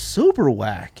were super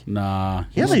whack. Nah.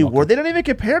 Yeah, they were. They don't even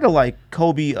compare to like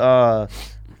Kobe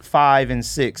 5 and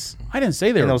 6. I didn't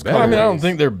say they were those better. I mean, I don't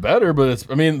think they're better, but it's.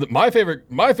 I mean, my favorite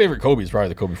Kobe is probably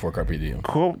the Kobe 4 Carpe Diem.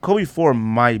 Kobe 4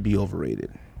 might be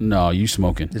overrated. No, you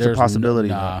smoking. It's a possibility,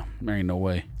 Nah, there ain't no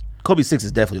way. Kobe 6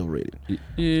 is definitely overrated.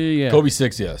 Yeah. Kobe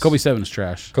 6, yes. Kobe 7 is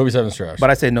trash. Kobe 7 is trash. But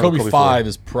I say no to Kobe Kobe 5 4.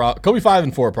 is Kobe 5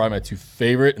 and 4 are probably my two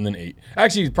favorite, and then 8.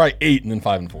 Actually, probably 8 and then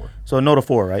 5 and 4. So no to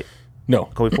 4, right? No.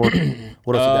 Kobe 4. What else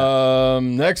you got?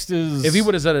 Next is If he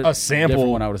would have said a sample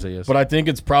different one, I would have said yes. But I think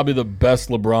it's probably the best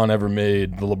LeBron ever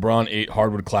made. The LeBron 8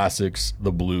 Hardwood Classics,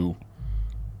 the blue.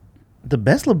 The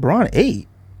best LeBron 8.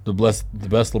 The best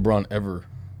LeBron ever,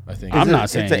 I think. I'm it- not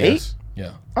it's saying a yes.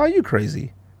 Yeah. Are you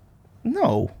crazy?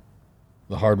 No.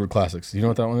 The Hardwood Classics. You know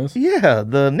what that one is? Yeah,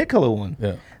 the Nick Color one.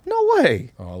 Yeah. No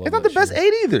way. Oh, I love It's not that the best shoe.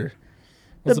 8 either.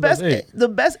 What's the best 8? The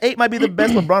best 8 might be the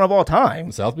best LeBron of all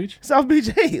time. South Beach? South Beach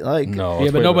 8. Like, No. Yeah,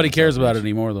 it's but way nobody better than cares South about Beach. it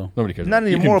anymore, though. Nobody cares. not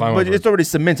You can anymore, find but one it's for already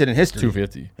cemented in history.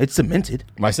 $250. It's cemented.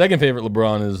 My second favorite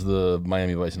LeBron is the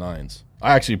Miami Vice 9s.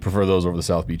 I actually prefer those over the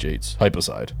South Beach 8s. Hype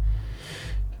aside.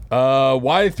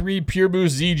 Y3 Pure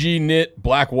Boost ZG Knit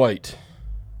Black White.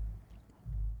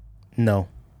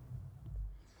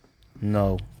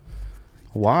 No.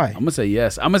 Why? I'm gonna say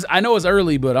yes. I know it's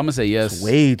early, but I'm gonna say yes.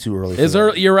 Way too early. It's for that.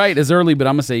 early. You're right. It's early, but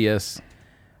I'm gonna say yes.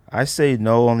 I say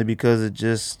no only because it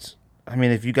just. I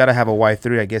mean, if you got to have a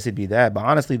Y3, I guess it'd be that. But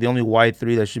honestly, the only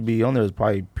Y3 that should be on there is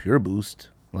probably Pure Boost.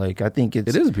 Like, I think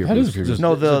it's. It is a pure That boost. is a pure Just- boost.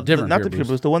 No, it's a the different not pure the Pure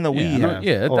Boost, the one that we Yeah, no, have.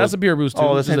 yeah, that's a pure boost too.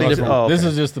 Oh, This that's is a different oh, one. This okay.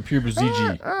 is just the Pure Boost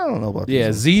ZG. I don't know about Yeah,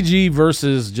 this. ZG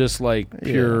versus just like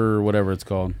pure whatever it's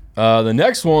called. The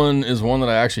next one is one that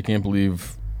I actually can't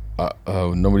believe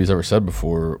nobody's ever said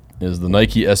before. Is the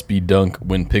Nike SB Dunk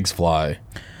When Pigs Fly?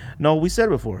 No, we said it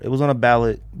before. It was on a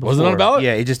ballot. Was it on a before. ballot?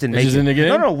 Yeah, it just didn't It make just it. didn't get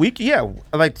in? No, yeah.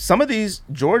 Like some of these,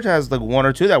 George has like one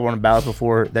or two that were on a ballot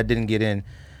before that didn't get in.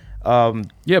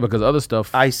 Yeah, because other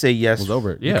stuff. I say yes. Was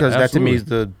over it. Yeah, because that to me is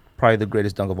absolutely. probably the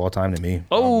greatest dunk of all time to me.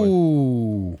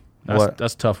 Oh, What?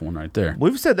 that's a tough one right there.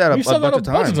 We've said that You a said that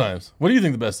bunch of times. What do you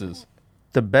think the best is?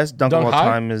 The best dunk Dunk of all high?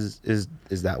 time is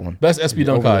that one. Best SB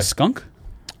Dunk Over High. the skunk.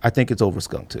 I think it's over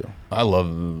Skunk too. I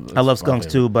love Skunks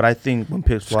too, but I think when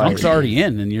Pigs Fly, Skunk's already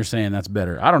in, and you're saying that's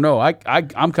better. I don't know.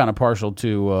 I'm kind of partial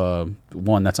to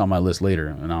one that's on my list later,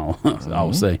 and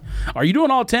I'll say. Are you doing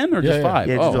all 10 or just Yeah. 5?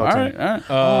 Yeah, just oh, do all all 10. right, all right.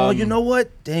 oh, you know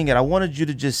what? Dang it! I wanted you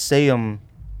to just say them,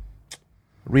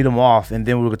 read them off, and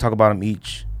then we would talk about them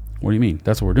each. What do you mean?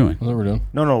 That's what we're doing. That's what we're doing.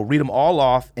 No, read them all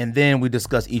off, and then we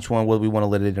discuss each one whether we want to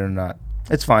let it in or not.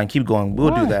 It's fine. Keep going.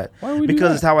 We'll Why? do that Why would we do because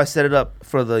that? it's how I set it up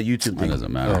for the YouTube It thing.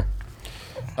 doesn't matter.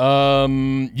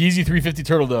 Yeezy 350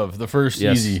 Turtle Dove, the first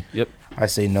Yes. Yeezy. Yep. I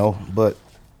say no, but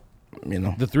you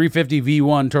know, The 350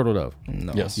 V1 Turtle Dove.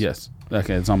 no. Yes. Yes.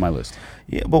 Okay, it's on my list.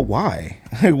 Yeah, but why?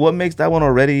 What makes that one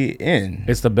already in?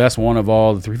 It's the best one of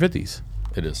all the 350s.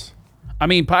 It is. I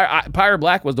mean, Pyre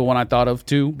Black was the one I thought of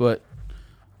too, but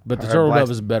the Pyre Turtle Black's-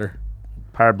 Dove is better.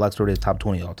 Pirate Black's already top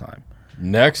 20 all time.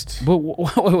 Next. But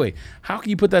wait. How can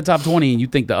you put that top 20 and you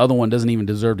think the other one doesn't even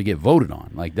deserve to get voted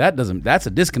on? Like that's a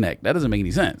disconnect. That doesn't make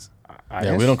any sense.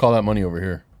 Yeah, we don't call that money over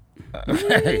here.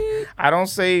 I didn't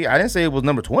say it was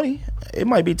number 20. It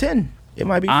might be 10. It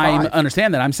might be 5. I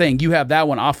understand that. I'm saying you have that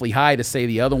one awfully high to say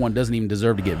the other one doesn't even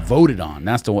deserve to get voted on.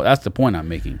 That's the point I'm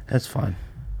making. That's fine.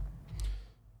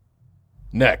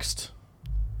 Next.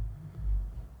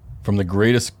 From the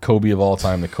greatest Kobe of all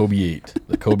time, the Kobe 8.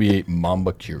 The Kobe 8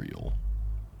 Mamba Curial.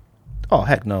 Oh,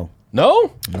 heck no.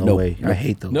 No? No way. I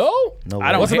hate those. No? No way.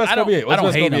 I don't What's the hate- best I don't- Kobe 8? I What's don't the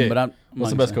best hate Kobe them, 8? but I'm What's the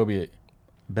like best saying. Kobe 8?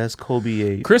 Best Kobe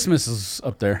 8. Christmas is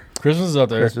up there. Christmas is up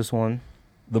there. Christmas one.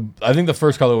 I think the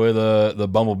first colorway, the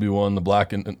Bumblebee one, the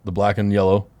black and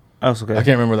yellow. Oh, it's okay. I can't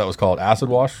remember what that was called. Acid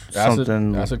wash?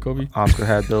 Something- Acid Kobe? Oscar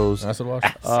had those. Acid wash?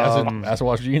 Acid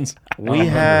wash jeans? We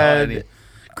had.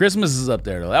 Christmas is up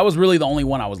there though. That was really the only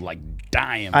one I was like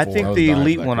dying for. I think was the dying for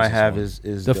elite that one I Christmas have one.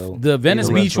 is the Venice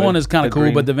the Beach red one is kind the of cool,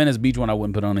 green. but the Venice Beach one I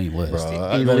wouldn't put on any list.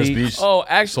 Venice Elite. Beach Oh,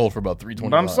 actually, sold for about $325.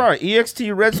 But I'm sorry,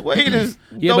 EXT Red Suede is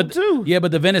dope too. Yeah,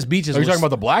 but the Venice Beaches. Are you were- talking about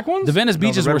the black ones? the Venice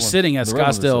Beaches red were ones. sitting at The red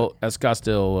ones are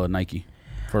Scottsdale Nike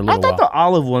for a I little thought while. the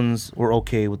olive ones were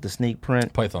okay with the snake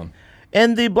print, Python.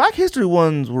 and the Black History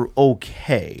ones were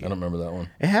okay. I don't remember that one.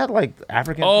 It had like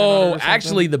African. print on it Oh, or something.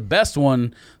 actually, the best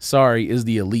one, is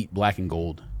the Elite Black and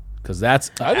Gold, because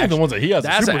that's I think the ones that he has,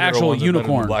 that's the an superhero actual ones are better than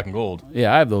unicorn. the black and gold.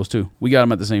 Yeah, I have those too. We got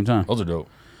them at the same time. Those are dope.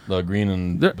 The green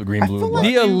and They're- the green, I blue, feel and like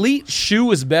black. The Elite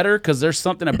shoe is better because there's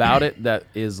something about it that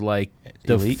is like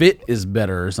the Elite? fit is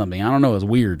better or something. I don't know. It's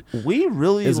weird. we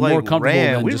really It's like more comfortable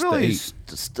ran. than We just the really 8.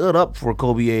 stood up for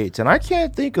Kobe 8s, and I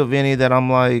can't think of any that I'm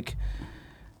like.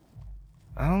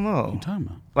 I don't know. What are you talking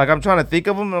about? Like I'm trying to think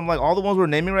of them, and I'm like all the ones we're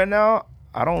naming right now.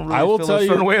 I don't really I will feel tell a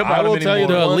certain you- way I about will them tell you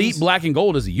anymore. The ones- Elite Black and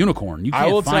Gold is a unicorn. You I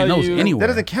can't will find tell those you- anywhere.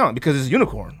 That doesn't count because it's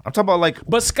unicorn. I'm talking about like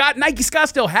But Nike Scott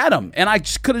still had them, and I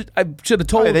should have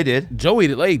told. Oh, yeah, they did. Joey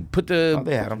to put the Oh,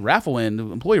 they had 'em. raffle in, the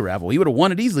employee raffle. He would have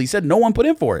won it easily. He said no one put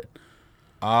in for it.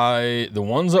 The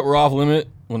ones that were off limit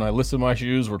when I listed my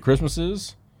shoes were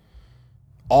Christmases.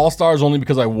 All-Stars only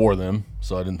because I wore them,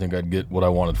 so I didn't think I'd get what I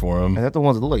wanted for them. Is that the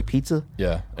ones that look like pizza?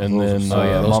 Yeah, and then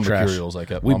those Mamba trash. Curials I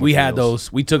kept. We had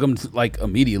those. We took them like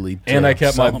immediately. And I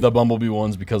kept sell 'em. the Bumblebee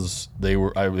ones because they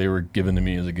were given to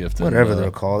me as a gift. Whatever and, they're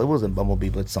called. It wasn't Bumblebee,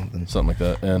 but something. something like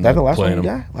that. And Is that the last playing one you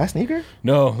them. got? Last sneaker?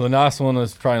 No, the last one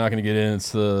is probably not going to get in.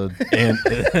 It's the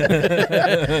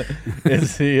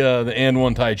it's the and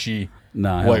one Tai Chi.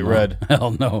 Nah, White hell no. red.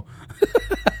 Hell no.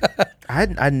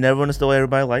 I never understood why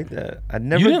everybody liked that. I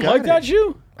never You didn't got like it. that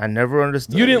shoe? I never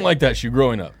understood. You didn't like that shoe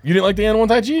growing up. You didn't like the and one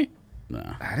Tai Chi?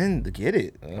 Nah. I didn't get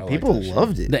it. People that shit.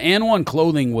 loved it. The AND1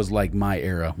 clothing was like my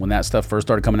era. When that stuff first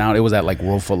started coming out, it was at like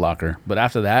World Foot Locker. But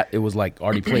after that, it was like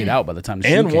already played out by the time the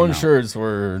shoe And came one out. shirts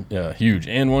were huge.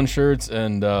 And one shirts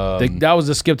and That was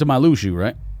a skip to my Lou shoe,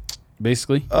 right?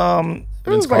 Basically. It Vince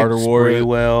was Carter wore it.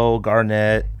 Spraywell,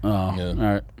 Garnett. Oh, yeah. all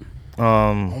right.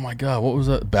 oh my god, what was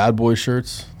that? Bad Boy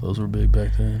shirts. Those were big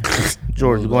back then.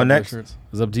 George, Those you going Bad Boy next? shirts.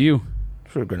 It's up to you.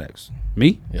 Sure, go next.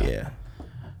 Me? Yeah.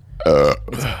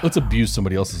 Let's abuse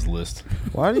somebody else's list.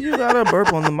 Why do you gotta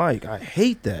burp on the mic? I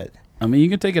hate that. I mean, you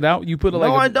can take it out. You put No,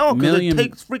 like I a don't, because it million.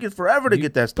 takes freaking forever to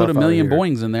get that stuff Put a out of million here.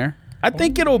 boings in there. I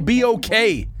think it'll be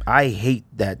okay. I hate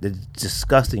that. It's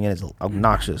disgusting and it's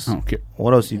obnoxious. I don't care.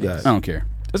 What else you got? I don't care.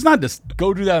 It's not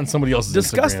Go do that on somebody else's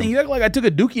disgusting. Instagram. You act like I took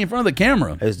a dookie in front of the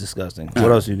camera. It's disgusting.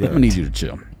 What else you got? I need you to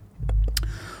chill.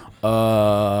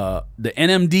 The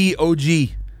NMD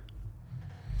OG.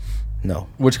 No.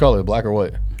 Which color, black or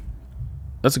white?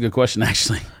 That's a good question,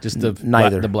 actually. Just the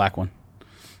Neither. the black one.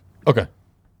 Okay.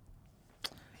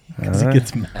 Because he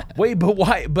gets mad. Wait, but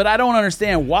why? But I don't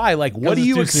understand why. Like, what do it's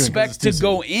you too soon, 'cause expect it's to too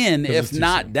go soon. in 'Cause if it's too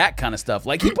not soon. that kind of stuff?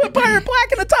 Like, he put Pirate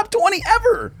Black in the top 20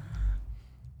 ever.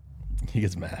 He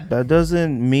gets mad. That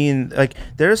doesn't mean, like,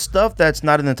 there's stuff that's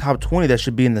not in the top 20 that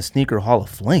should be in the Sneaker Hall of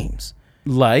Flames.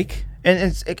 Like, And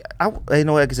it's, I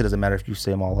know, I guess it doesn't matter if you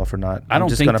say them all off or not. I don't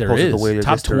just think gonna there post it is. the way it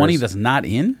Top is. There 20 is. that's not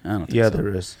in? I don't think Yeah, so. there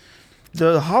is.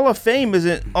 The Hall of Fame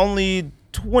isn't only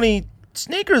 20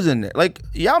 sneakers in it. Like,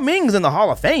 Yao Ming's in the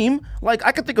Hall of Fame. Like,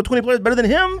 I could think of 20 players better than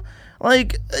him.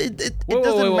 Like, it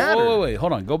doesn't matter. Wait.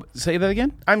 Hold on. Go say that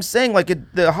again. I'm saying, like,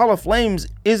 the Hall of Flames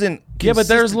isn't. Yeah, but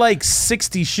there's consistent. like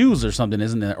 60 shoes or something,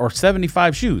 isn't there? Or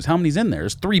 75 shoes. How many's in there?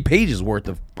 There's 3 pages worth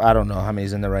of. I don't know how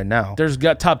many's in there right now. There's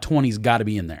got top 20's got to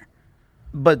be in there.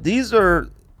 But these are,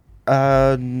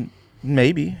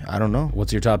 maybe. I don't know.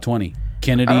 What's your top 20? I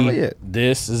don't know Kennedy. yet.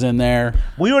 This is in there.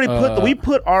 We already we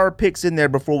put our picks in there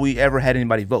before we ever had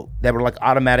anybody vote. That were like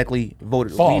automatically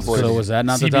voted. False. We voted. So was that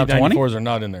not the top 20? CB94s are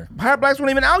not in there. Pirate Blacks weren't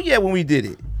even out yet when we did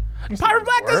it. Pirate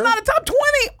Black is not a top 20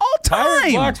 all Pirate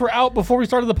time. Blacks were out before we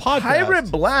started the podcast.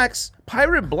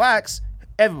 Pirate Blacks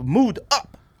have moved up.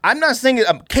 I'm not saying it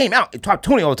came out in top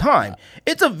 20 all the time.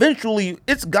 It's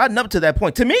gotten up to that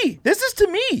point. To me, this is to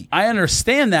me. I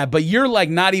understand that, but you're like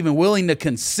not even willing to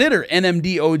consider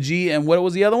NMD OG and what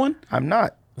was the other one? I'm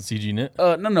not. CG Knit.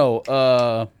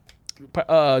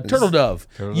 Turtle Dove.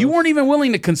 You weren't even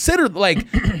willing to consider, like,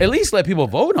 at least let people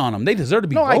vote on them. They deserve to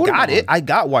be No, I voted got on. it. I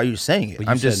got why you're saying it. But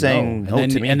you I'm just said saying no and then,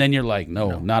 to me. and then you're like,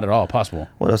 no, not at all possible.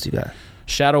 What else you got?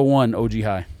 Shadow 1 OG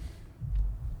High.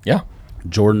 Yeah.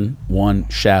 Jordan 1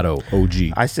 Shadow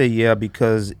OG. I say yeah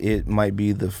because it might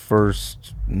be the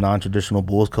first non-traditional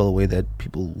Bulls colorway that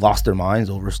people lost their minds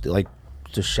over. Still, like,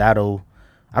 just Shadow.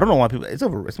 I don't know why people.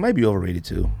 It might be overrated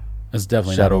too. It's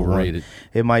definitely Shadow not overrated.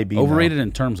 It might be Overrated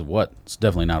in terms of what? It's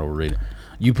definitely not overrated.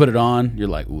 You put it on, you're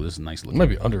like, ooh, this is nice It looking. might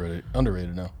be underrated.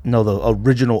 Underrated now. No, the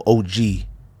original OG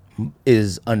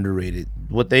is underrated.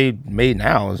 What they made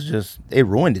now is just they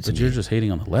ruined it to But me. you're just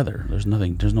hating on the leather. There's no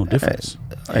difference.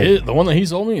 The one that he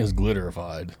sold me is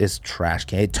glitterified. It's trash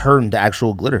can. It turned to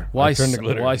actual glitter. Well, I, turned to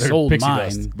glitter. well, I They're sold pixie mine,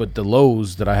 dust. but the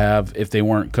lows that I have, if they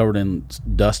weren't covered in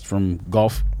dust from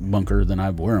golf bunker, then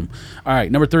I'd wear them. All right,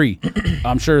 number 3.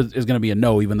 I'm sure is going to be a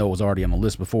no, even though it was already on the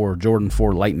list before. Jordan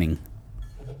 4 Lightning.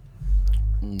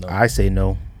 I say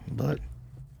no, but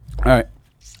All right.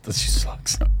 That shit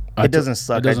sucks. it doesn't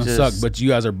suck. It doesn't I suck, just, but you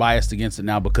guys are biased against it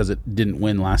now because it didn't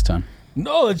win last time.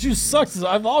 No, that juice sucks.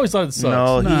 I've always thought it sucks.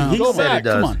 no, No. he Go said back, it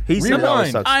does. come on. He said it always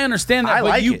Rewind. sucks. I understand that, I but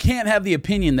like you it. can't have the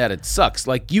opinion that it sucks.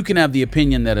 Like, you can have the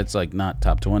opinion that it's like not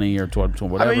top 20 or 12,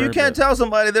 whatever. I mean, you can't but- tell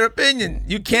somebody their opinion.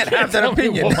 You can't have that tell me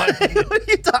opinion. what. What are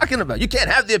you talking about? You can't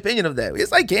have the opinion of that.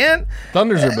 Yes, I can.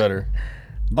 Thunders are better.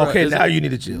 Okay, is now it- you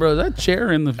need to chill. Bro, is that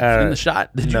chair in the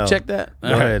shot? Did no. you check that?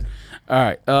 Go ahead. All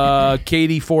right.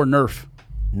 KD 4 Nerf.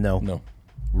 No. No.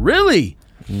 Really?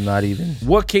 Not even.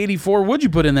 What KD4 would you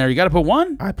put in there? You got to put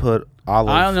one? I put olive.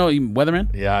 I don't know.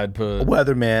 Weatherman? Yeah, I'd put.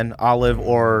 Weatherman, olive,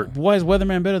 or Why is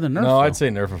Weatherman better than Nerf? No, I'd say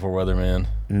Nerf before Weatherman.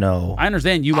 no. I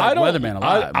understand you like Weatherman a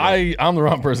lot. I'm the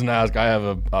wrong person to ask. I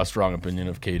have a strong opinion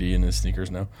of KD and his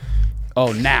sneakers now.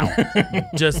 now.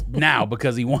 Just now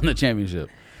because he won the championship.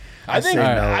 I think. say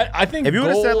no. I think If you would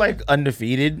have said gold- like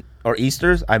undefeated or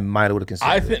Easters, I might have considered.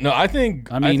 I think no. I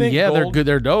think. I mean, think yeah, they're gold- good.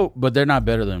 They're dope, but they're not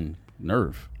better than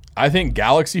Nerf. I think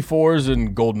Galaxy 4s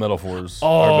and gold medal 4s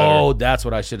are Oh, better. that's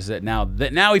what I should have said. Now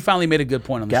he finally made a good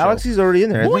point on the Galaxy's already in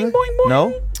there. Boing, Isn't it? boing, boing.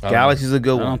 No, Galaxy's a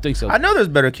good one. I don't think so. I know there's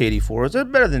better KD4s. They're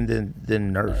better than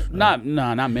Nerf. show.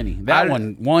 Not many. That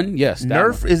one, yes. That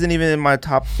Nerf one. isn't even in my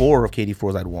top 4 of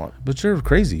KD4s I'd want. But you're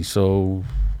crazy, so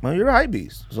Well, you're a hype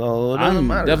beast, so it doesn't I'm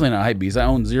matter. definitely not hype beast. I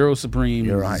own zero Supreme,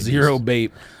 You're a hype zero beast.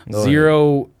 Bape,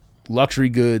 zero luxury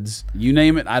goods. You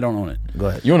name it, I don't own it. Go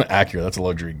ahead. You want an Acura? That's a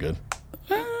luxury good.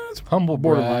 It's Humble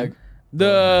borderline. brag.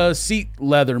 The seat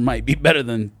leather might be better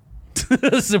than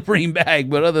Supreme bag,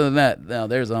 but other than that, no,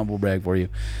 there's a humble brag for you.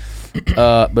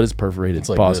 But it's perforated. It's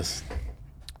like Pause. this.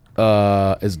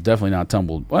 It's definitely not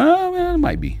tumbled. Well, it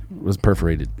might be. It was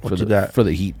perforated What you got? for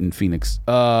the heat in Phoenix.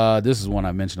 This is one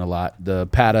I mentioned a lot. The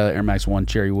Pata Air Max 1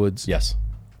 Cherry Woods. Yes.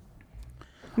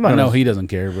 I know he doesn't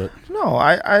care, but No,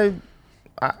 I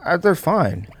they're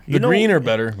fine. The green are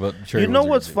better, but cherry You know ones are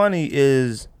what's good. funny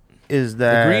is that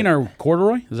the green are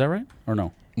corduroy. Is that right or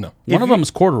no? No. One of them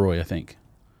is corduroy, I think.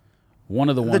 One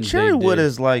of the the ones. cherry they wood did.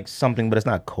 is like something, but it's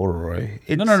not corduroy.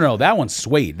 It's, No. That one's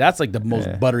suede. That's like the most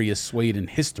butteriest suede in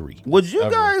history. Would you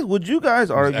Ever. guys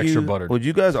argue? extra buttered. Would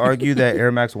you guys argue that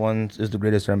Air Max 1 is the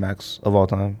greatest Air Max of all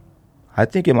time? I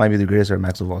think it might be the greatest Air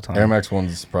Max of all time. Air Max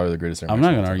 1's probably the greatest Air Max. I'm not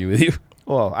of going all to time. argue with you.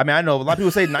 Well, I mean, I know a lot of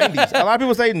people say 90s. A lot of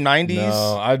people say 90s.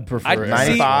 No, I'd prefer I- Air see, Max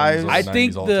 95. 1s over I 90s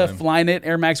think all the time. Flyknit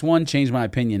Air Max 1 changed my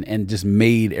opinion and just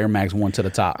made Air Max 1 to the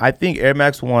top. I think Air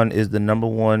Max 1 is the number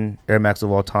one Air Max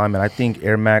of all time, and I think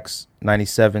Air Max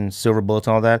 97 Silver Bullets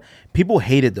and all that, people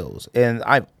hated those, and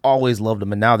I've always loved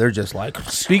them, and now they're just like,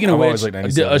 Speaking of I've always which, like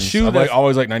 97s. a shoe I've that.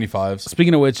 always like 95s.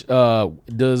 Speaking of which,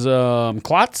 does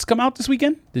Klotz come out this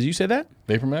weekend? Did you say that?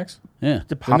 Vapor Max? Yeah.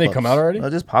 Didn't they come out already?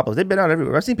 Just pop-ups. They've been out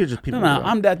everywhere. I've seen pictures of people. No,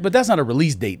 but that's not a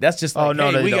release date. That's just like,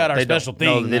 hey, they we don't. got our They special don't.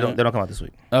 thing. No, they don't. They don't come out this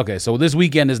week. Okay, so this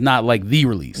weekend is not like the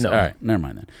release. No. All right, never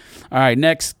mind then. All right,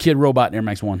 next Kid Robot Air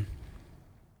Max 1.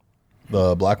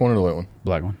 The black one or the white one?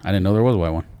 Black one. I didn't know there was a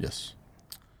white one. Yes.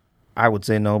 I would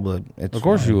say no, but it's Of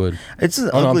course fine. you would. It's no,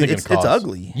 I'm ugly. thinking It's Cause.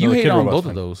 ugly. You the hate Kid on Robot's both fine.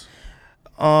 of those.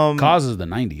 Cause is the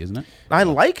 90, isn't it? I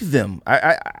like them.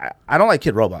 I don't like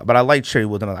Kid Robot, but I like Cherry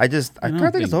Wood. I kind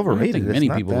of think it's overrated. I don't think It's many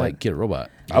not people that. like Kid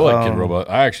Robot. I like Kid Robot.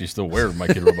 I actually still wear my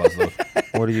Kid Robot stuff.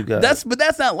 What do you got? But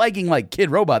that's not liking like Kid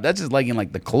Robot. That's just liking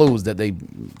like the clothes that they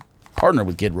partner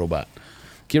with Kid Robot.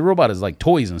 Kid Robot is like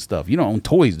toys and stuff. You don't own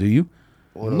toys, do you?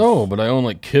 No, but I own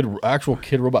like actual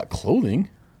Kid Robot clothing.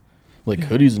 Like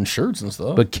hoodies and shirts and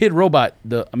stuff. But Kid Robot, I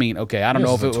don't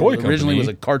know if it's it a toy originally company. was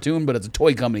a cartoon, but it's a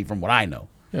toy company from what I know.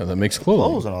 yeah, that makes clothes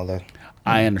clothes. and all that.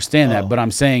 I understand that, but I'm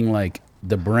saying like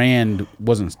the brand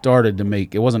wasn't started to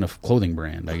make. It wasn't a clothing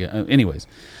brand. I guess. Anyways,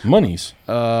 Monies.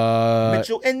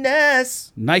 Mitchell and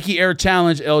Ness. Nike Air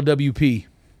Challenge LWP.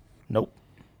 Nope.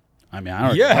 I mean, I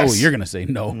don't Yes. know. You're gonna say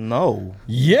no. No.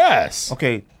 Yes.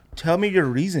 Okay. Tell me your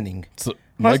reasoning. So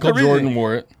What's Michael the Jordan reasoning?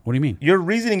 wore it. What do you mean? Your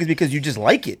reasoning is because you just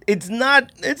like it. It's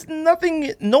not. It's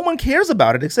nothing. No one cares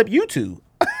about it except you two.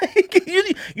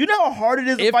 you know how hard it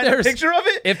is to If find a there's- picture of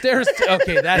it. If there's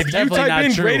okay, that's If you definitely type not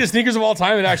in true. greatest sneakers of all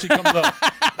time, it actually comes up.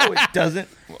 No, it doesn't.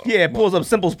 Yeah, it pulls up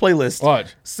Simple's playlist.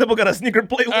 Watch. Simple got a sneaker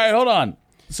playlist. All right, hold on.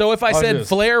 So if I Watch said this.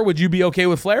 Flair, would you be okay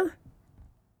with Flair?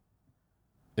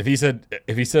 If he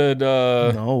said,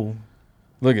 No.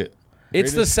 look at,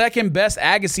 It's the second best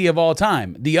Agassi of all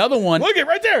time. The other one, look at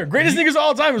right there. Greatest sneakers of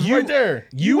all time is right there.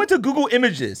 You went to Google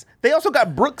Images. They also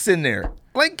got Brooks in there.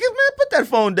 Like, man, put that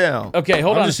phone down. okay,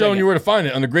 hold I'm on. just showing you where to find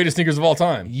it on the greatest sneakers of all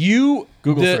time.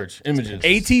 Google the search images.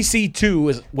 ATC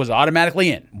 2 was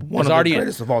automatically in. One Was of already the in.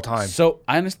 greatest of all time. So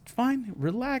I understand. Fine,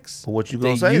 relax. But what you They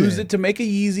gonna say use then? it to make a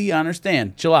Yeezy. I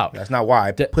understand. Chill out. That's not why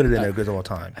I put it in there greatest of all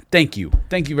time. Thank you.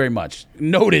 Thank you very much.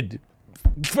 Noted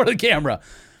for the camera.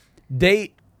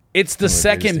 It's the greatest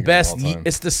second sneakers best. of all time.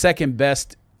 It's the second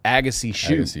best Agassi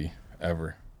shoe. Agassi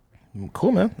ever.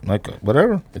 Cool, man. Like,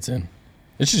 whatever. It's in.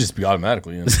 It should just be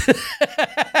automatically in.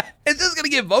 It's just gonna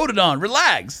get voted on.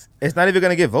 Relax. It's not even going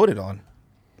to get voted on.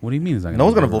 What do you mean? It's not No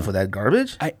one's going to vote for that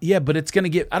garbage. Yeah, but it's gonna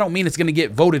get. I don't mean it's gonna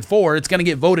get voted for. It's gonna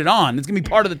get voted on. It's gonna be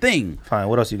part of the thing. Fine.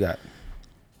 What else you got?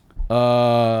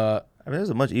 I mean, there's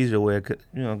a much easier way. Go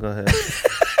ahead.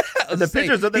 The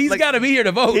pictures of the, he's got to be here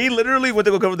to vote. He literally went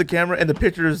to go cover the camera, and the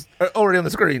pictures are already on the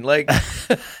screen. Like,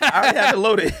 I already had to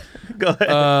load it. Go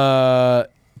ahead.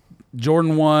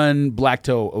 Jordan 1 Black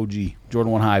Toe OG.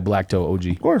 Jordan 1 High Black Toe OG.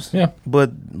 Of course. Yeah.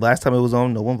 But last time it was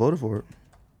on, no one voted for it.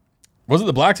 Was it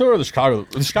the Black Toe or the Chicago?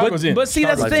 The Chicago was in. But see,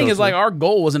 that's the Chicago thing Toe is like too. our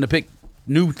goal wasn't to pick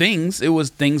new things. It was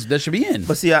things that should be in.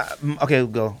 But see, okay,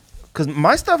 go. Because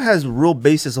my stuff has real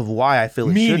basis of why I feel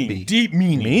it should be. Deep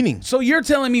meaning. So you're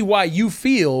telling me why you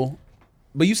feel,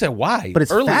 but you said why. But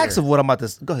it's earlier. facts of what I'm about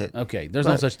to. Go ahead. Okay, there's Go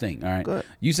no ahead. such thing. All right. Go ahead.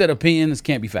 You said opinions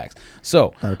can't be facts.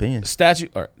 So Not opinions. Statue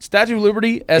of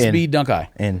Liberty, SB In. Dunk Eye.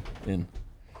 And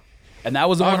And that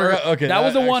was the I one. forgot- okay, that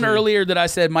was the that one actually- earlier that I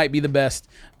said might be the best.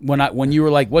 When you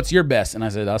were like, "What's your best?" and I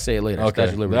said, "I'll say it later." Okay.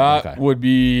 Statue of Liberty. Dunk That Eye. would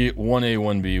be 1A,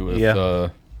 1B with. Yeah.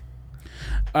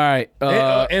 All right.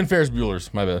 And Ferris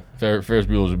Bueller's. My bad. Ferris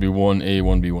Bueller's would be 1A,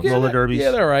 1B, 1C. roller derbies. Yeah,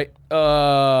 they're right.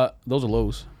 Those are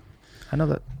lows. I know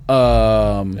that.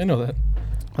 I know that.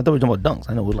 I thought we were talking about dunks.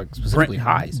 I know we're like specifically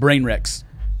highs. Brain wrecks.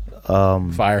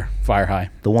 Fire high.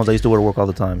 The ones I used to wear to work all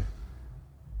the time.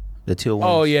 The teal ones.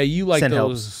 Oh yeah, you like Scent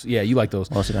those. helps. Yeah, you like those.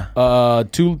 Oh, see that.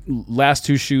 Last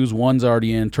two shoes. One's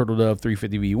already in. Turtle Dove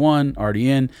 350 V1 already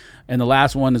in, and the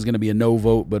last one is going to be a no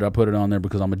vote, but I put it on there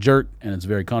because I'm a jerk and it's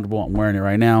very comfortable. I'm wearing it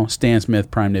right now. Stan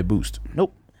Smith Prime Knit Boost.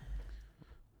 Nope.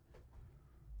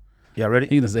 Y'all ready?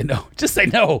 You can say no. Just say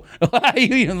no. Why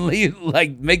you even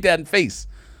like make that face?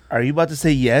 Are you about to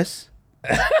say yes?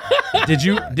 Did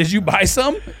you buy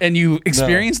some and you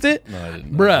experienced it? No, I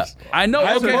didn't. Bruh. I know.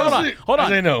 I Okay, hold on. I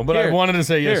say no, but I wanted to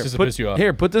say yes just to piss you off.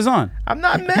 Here, put this on. I'm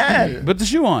not mad. Put the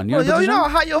shoe on. You, Well, wanna put yo, the you shoe know on?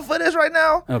 how hot your foot is right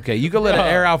now? Okay, you can let it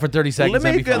air out for 30 seconds.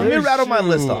 Let me that'd be fine. rattle my Shoot.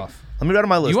 list off. Let me rattle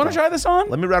my list You want off. to try this on?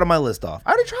 Let me rattle my list off.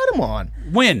 I already tried them on.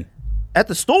 When? At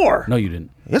the store. No, you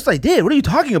didn't. Yes, I did. What are you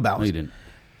talking about? No, you didn't.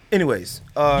 Anyways.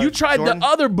 You tried Jordan, the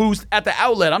other boost at the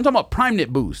outlet. I'm talking about Prime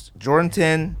Knit Boost. Jordan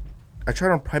 10. I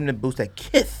tried on Prime Knit Boost at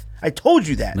Kith. I told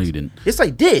you that. No, you didn't. Yes,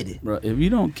 I did. Bro, if you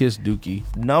don't kiss Dookie.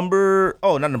 Not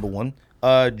number one.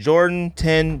 Jordan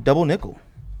 10 double nickel.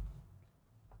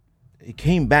 He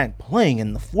came back playing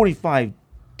in the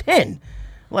 45-10.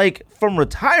 Like, from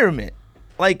retirement.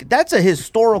 Like, that's a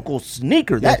historical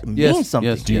sneaker. That means something.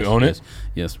 Yes, Do you own it?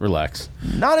 Yes, relax.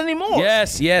 Not anymore.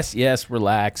 Yes,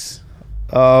 relax.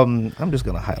 I'm just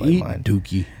going to highlight Eat mine.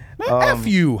 Dookie. F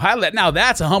you. Highlight. Now,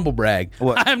 that's a humble brag.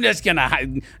 What? I'm just going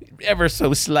to ever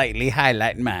so slightly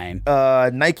highlight mine.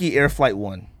 Nike Air Flight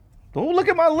 1. Don't look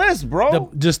at my list,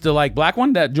 bro. Just the like black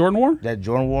one that Jordan wore? That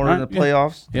Jordan wore Right, in the yeah.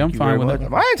 playoffs. Yeah, I'm Thank you fine very with much. that.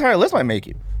 My entire list might make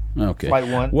it. Okay. Flight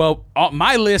 1. Well,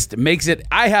 my list makes it.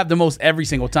 I have the most every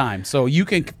single time, so you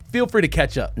can feel free to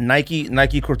catch up.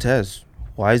 Nike Cortez.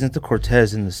 Why isn't the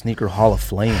Cortez in the sneaker Hall of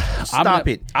Fame? Stop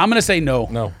it. I'm gonna say no.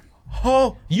 No.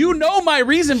 Oh, You know my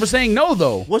reason for saying no,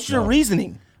 though. what's your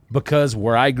reasoning? Because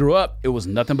where I grew up, it was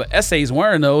nothing but essays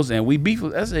wearing those, and we beef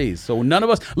with essays. So none of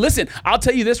us. Listen, I'll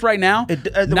tell you this right now.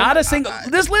 Not a single.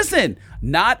 Listen.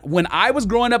 Not when I was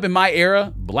growing up in my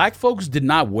era, black folks did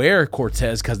not wear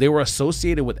Cortez because they were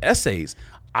associated with essays.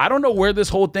 I don't know where this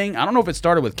whole thing. I don't know if it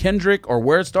started with Kendrick or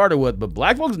where it started with, but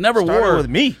black folks never Started wore. with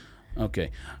me.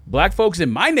 Okay, black folks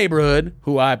in my neighborhood,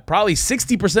 who I probably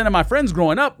 60% of my friends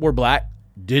growing up were black,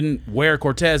 didn't wear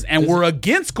Cortez and were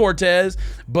against Cortez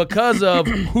because of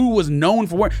who was known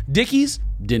for wearing. Dickies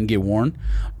didn't get worn.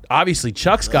 Obviously,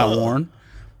 Chucks got worn.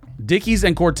 Dickies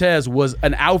and Cortez was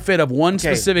an outfit of one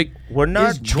specific we're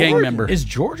not gang George- member. Is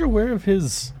George aware of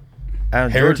his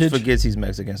George heritage? forgets he's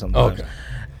Mexican sometimes. Okay.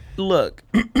 Look.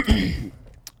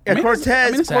 Yeah, mean,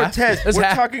 Cortez. it's half. It's We're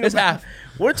half. talking It's about. half.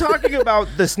 We're talking about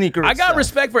the sneaker. I got itself.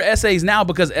 respect for essays now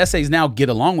because essays now get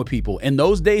along with people. In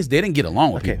those days, they didn't get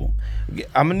along with people.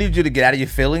 I'm gonna need you to get out of your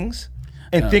feelings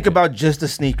and think about just the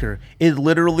sneaker. It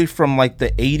literally from like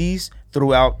the 80s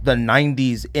throughout the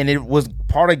 90s, and it was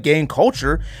part of gang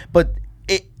culture. But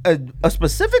a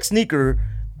specific sneaker,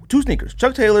 two sneakers,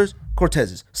 Chuck Taylor's,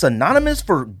 Cortez's, synonymous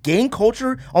for gang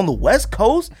culture on the West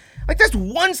Coast. Like that's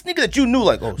one sneaker that you knew.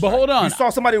 Like, oh, But hold on. you saw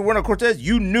somebody wearing a Cortez,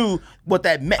 you knew what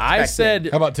that meant. I back said,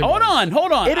 then. How about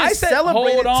hold on. It is I said,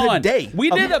 celebrated hold on. today. We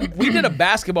did a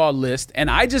basketball list, and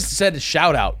I just said a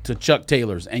shout out to Chuck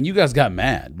Taylor's, and you guys got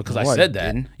mad because I No, I said that.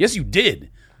 didn't. Yes, you did.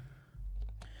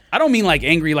 I don't mean like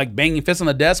angry, like banging fists on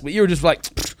the desk, but you were just like,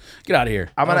 get out of here.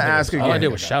 I'm gonna ask again. All I did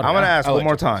was shout I'm gonna out. ask one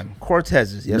more time.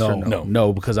 Cortez's, yes or no?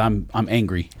 No, because I'm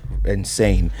angry.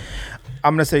 Insane.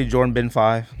 I'm gonna say Jordan Ben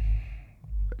 5.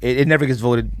 It never gets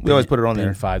voted. We always put it on Ben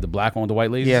there. 5, the black one with the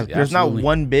white ladies. Yeah, there's absolutely. not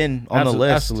one Ben on the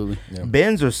list. Absolutely. Yeah.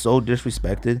 Bens are so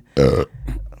disrespected.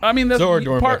 I mean, that's So are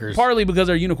Dornbeckers. partly because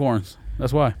they're unicorns.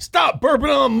 That's why. Stop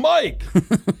burping on Mike.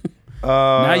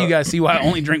 Now you guys see why I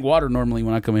only drink water normally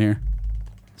when I come in here.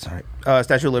 Sorry.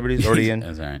 Statue of Liberty is already in.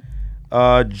 That's all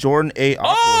right. Jordan 8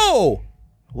 Aquas. Oh!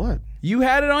 What? You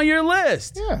had it on your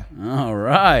list. Yeah. All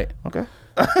right. Okay.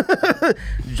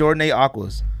 Jordan 8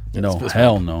 Aquas. No,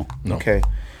 hell no. Okay.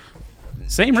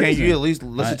 Same Can reason. you at least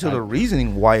listen to the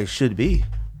reasoning why it should be?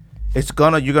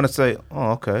 You're gonna say,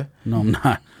 oh, okay. No, I'm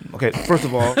not. Okay, first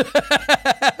of all,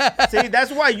 see,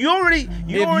 that's why you already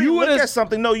look at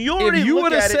something. No, you already If you look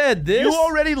would have at said it. this, You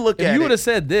already look at it. If you would have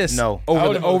said this, No. I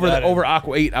would've voted that in. over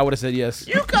Aqua 8, I would have said yes.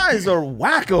 You guys are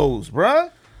wackos, bruh.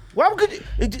 Why could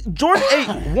you? Jordan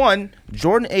 8, one,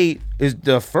 Jordan 8 is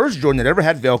the first Jordan that ever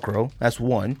had Velcro. That's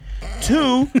one.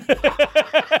 Two,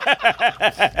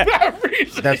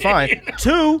 that's fine.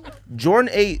 Two, Jordan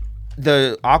 8,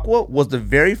 the Aqua was the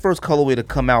very first colorway to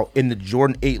come out in the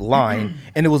Jordan 8 line,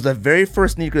 and it was the very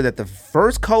first sneaker that the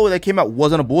first colorway that came out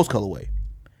wasn't a Bulls colorway.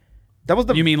 That was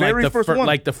the You mean very like the first one.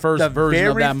 like the first version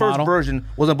of that very model? first version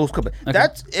was a Bulls colorway.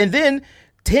 That's and then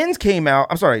 10s came out.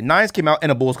 I'm sorry, 9s came out in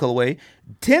a Bulls colorway.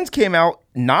 10s came out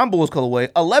non-Bulls colorway.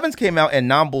 11s came out in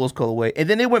non-Bulls colorway, and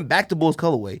then they went back to Bulls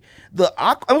colorway.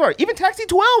 I'm sorry, even Taxi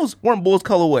 12s weren't Bulls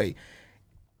colorway.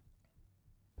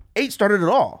 8 started it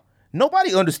all.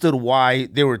 Nobody understood why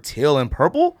they were teal and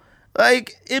purple.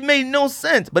 Like, it made no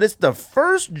sense. But it's the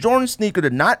first Jordan sneaker to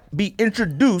not be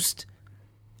introduced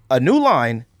a new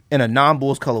line in a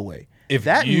non-Bulls colorway. If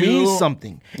that you- means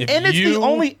something. if And it's the you-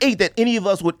 only 8 that any of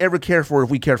us would ever care for if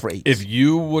we care for 8. If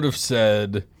you would have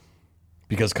said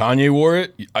because Kanye wore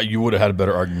it, you would have had a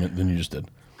better argument than you just did.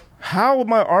 How would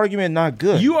my argument not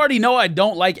good? You already know I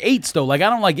don't like 8s, though. Like, I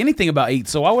don't like anything about 8s,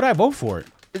 so why would I vote for it?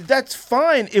 That's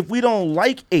fine if we don't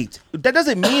like 8. That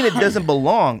doesn't mean it doesn't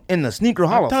belong in the Sneaker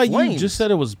Hall I of thought Fame. you just said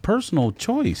it was personal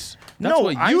choice. That's no,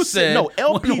 what I you said. No,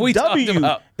 when we talked LPW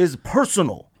about- is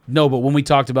personal. No, but when we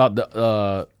talked about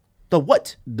the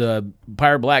what? the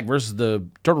Pirate Black versus the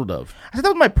Turtle Dove. I said that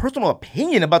was my personal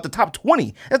opinion about the top 20.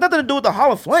 It has nothing to do with the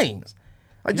Hall of Flames.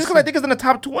 Like, just because I think it's in the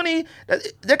top 20,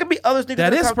 there could be other sneakers. That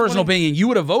in the is top personal 20. opinion. You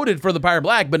would have voted for the Pirate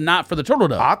Black, but not for the Turtle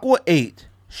Dove. Aqua 8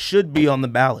 should be on the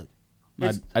ballot.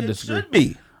 I disagree. It should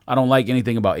be. I don't like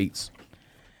anything about 8s.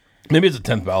 Maybe it's a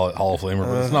 10th ballot Hall of Famer,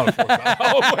 but it's not a 4th ballot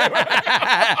Hall of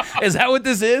Famer. Is that what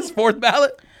this is? 4th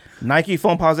ballot? Nike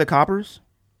foam posite coppers.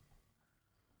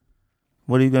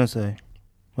 What are you gonna say?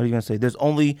 What are you gonna say? There's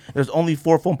only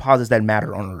 4 foam posites that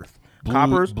matter on Earth.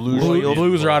 Coppers, blues, royals,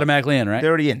 Blues are automatically in, right? they're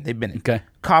already in. They've been in. Okay.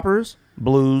 Coppers,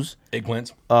 blues,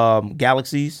 Eggplants.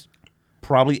 galaxies,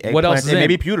 probably eggplants, What else is and in?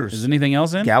 maybe pewters. Is anything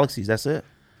else in? Galaxies. That's it.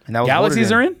 And that was Galaxies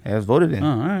voted are in? Yeah, it was voted in.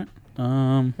 Oh,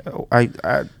 all right.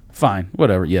 I Fine.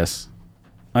 Whatever. Yes.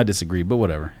 I disagree, but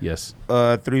whatever. Yes.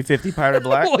 350 Pirate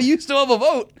Black. Well, you still have a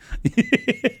vote.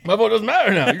 My vote doesn't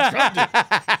matter now. You're trying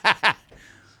to.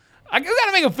 I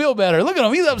gotta make him feel better. Look at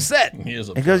him. He's upset. He is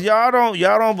a Because y'all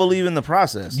don't believe in the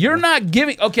process. You're not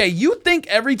giving. Okay, you think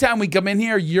every time we come in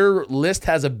here, your list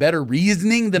has a better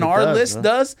reasoning than our does, list huh?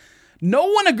 does? No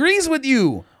one agrees with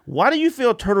you. Why do you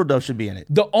feel Turtle Dove should be in it?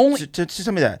 The only Just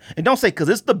tell me that. And don't say because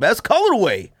it's the best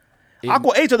colorway.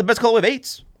 Aqua 8s are the best colorway of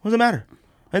 8s. What does it matter?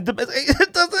 It doesn't.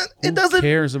 It who doesn't.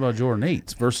 cares about Jordan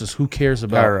 8s versus who cares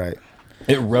about. All right.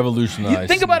 It revolutionized.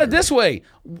 Think about it this way: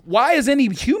 why is any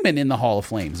human in the Hall of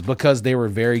Flames? Because they were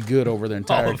very good over their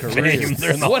entire Hall of career. Fame.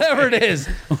 They're in the Hall of Whatever it is,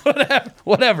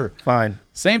 whatever. Fine.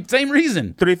 Same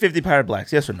reason. 350 Pirate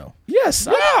Blacks. Yes or no? Yes,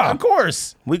 of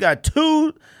course. We got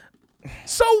 2.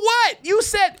 So what? You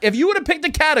said if you would have picked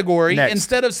a category Next.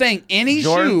 instead of saying any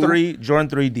Jordan shoe.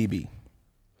 3 DB.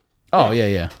 Oh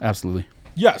yeah, absolutely.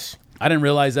 Yes. I didn't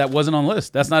realize that wasn't on the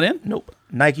list. That's not in? Nope.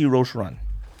 Nike Roche Run.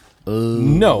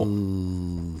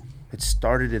 No. It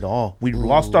started it all. We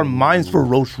lost our minds for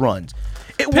Roche Runs.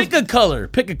 It was Pick a color.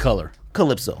 Pick a color.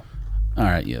 Calypso. All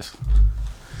right, yes.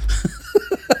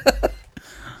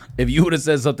 If you would have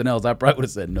said something else, I probably would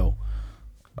have said no.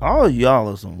 All y'all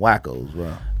are some wackos,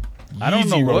 bro. I don't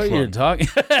know Yeezy what Roche you're Run. talking.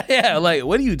 Yeah, like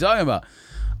what are you talking about?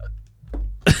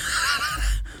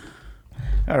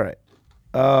 All right.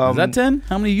 Is that 10?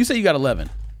 How many? You say you got 11.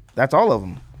 That's all of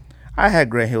them. I had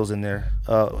Grant Hills in there.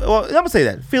 Well, I'm going to say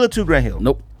that. Feel it too, Grant Hill.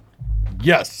 Nope.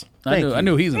 Yes. I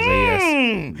knew he was gonna say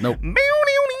yes. Nope.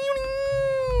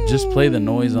 Just play the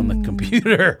noise on the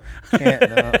computer.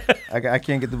 I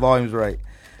can't get the volumes right.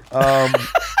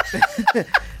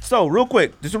 So, real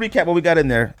quick, just to recap what we got in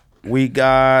there. We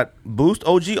got Boost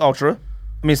OG Ultra.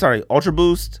 Ultra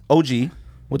Boost OG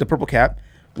with the purple cap.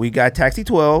 We got Taxi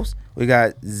 12s. We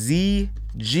got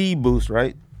ZG Boost,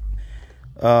 right?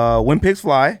 Wind Pigs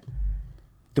Fly.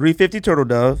 350 Turtle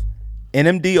Dove.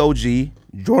 NMD OG.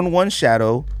 Jordan 1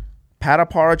 Shadow.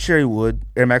 Patapara Cherrywood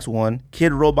Air Max 1.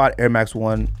 Kid Robot Air Max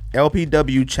 1.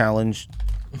 LPW Challenge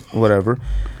whatever.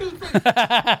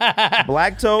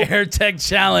 Black toe. Air Tech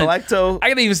Challenge. Black toe. I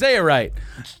can't even say it right.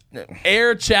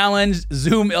 Air Challenge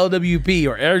Zoom LWP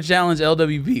or Air Challenge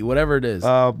LWP, whatever it is.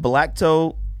 Black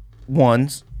toe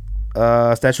ones.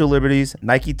 Statue of Liberties.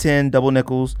 Nike 10 double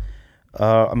nickels.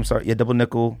 I'm sorry, double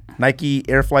nickel. Nike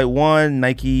Air Flight 1.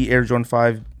 Nike Air Jordan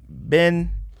 5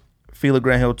 Ben. Fila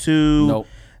Grand Hill 2. Nope.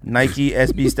 Nike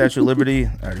SB Statue of Liberty.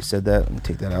 I already said that. Let me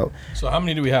take that out. So how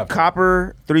many do we have?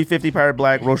 Copper 350 Pirate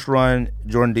Black Roche Run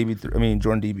Jordan DB.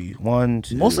 Jordan DB 1,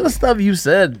 2. Most of the stuff you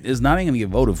said is not even going to get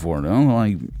voted for. I don't know why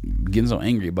you're getting so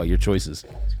angry about your choices.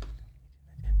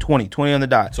 20 on the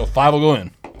dot. So 5 will go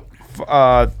in.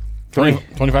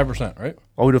 25%, right?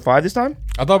 Oh, we do 5 this time?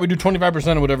 I thought we do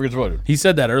 25% of whatever gets voted. He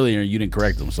said that earlier and you didn't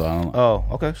correct him, so I don't know.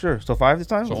 Oh, okay, sure. So 5 this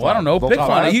time? So Well, I don't know. Vote Pick for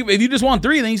one. five. If you just want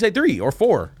 3, then you say 3 or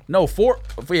 4. No, 4.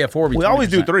 Yeah, 4. We always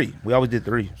do 3. We always did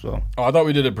 3. So Oh, I thought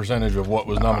we did a percentage of what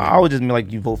was nominated. I would just mean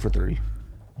like you vote for 3.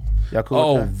 Y'all cool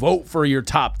Oh, with that? vote for your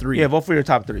top 3. Yeah, vote for your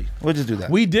top 3. We'll just do that.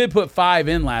 We did put 5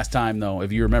 in last time, though,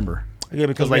 if you remember. Yeah,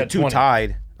 because we like had 2 20.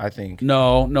 tied, I think.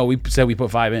 No, we said we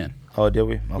put 5 in. Oh, did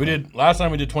we? Okay. We did last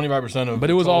time. We did 25% of. But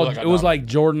it was total all that got it was nominated. like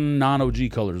Jordan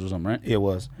non-OG colors or something, right? It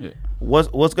was. Yeah.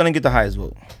 What's gonna get the highest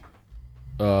vote?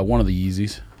 One of the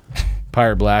Yeezys.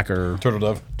 Pirate Black or Turtle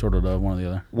Dove. Turtle Dove, one or the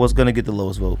other. What's gonna get the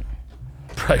lowest vote?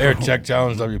 Air Tech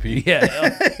Challenge WP.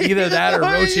 Yeah, either that or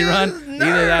Roshi Run.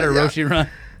 Either that or Roshi Run.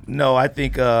 No, I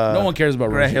think No one cares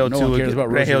about Grand Roshi. Hill No 2 one would cares get- about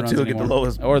Grand Roshi Hill runs 2 would get the anymore.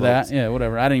 lowest Or that, votes. yeah,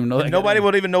 whatever. I didn't even know that. Nobody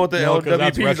would even know what the No, 'cause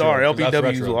that's LWPs retro, are. 'cause that's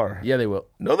LPWs retro. are. Yeah, they will.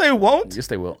 No, they won't. Yes,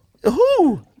 they will.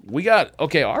 Who? We got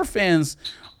our fans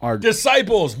are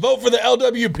Disciples, vote for the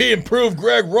LWP and prove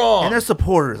Greg wrong. And they're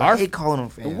supporters. I Our- hate calling them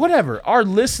fans. whatever. Our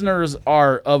listeners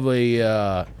are of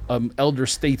a elder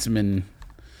statesman.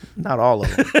 Not all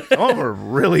of them. Some of them are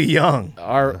really young.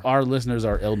 Our listeners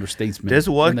are elder statesmen. This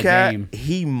in one the cat, game.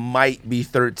 he might be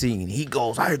 13. He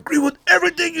goes, I agree with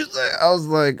everything you say. I was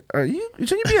like,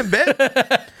 should you be in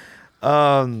bed?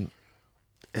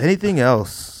 Anything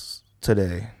else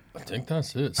today? I think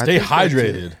that's it. I Stay think that's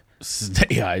hydrated.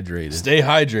 Stay hydrated. Stay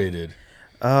hydrated.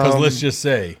 Because let's just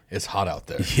say it's hot out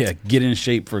there. Yeah, get in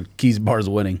shape for Keys Bar's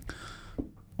wedding.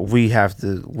 We got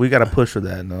to push for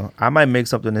that. No, I might make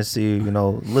something and see,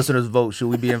 listeners vote. Should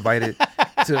we be invited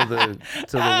to the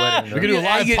wedding? We can do a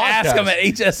live You can ask podcast. them at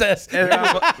HSS.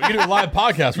 We can do a live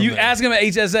podcast from You there. ask them at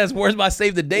HSS, where's my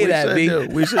save the date at, B?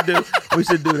 We should do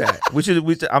that.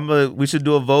 We should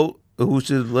do a vote. Who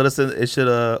should let us in? It should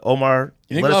Omar.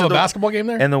 You think let we'll us have a in basketball game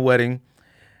there? and the wedding.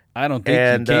 I don't think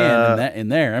And, you can in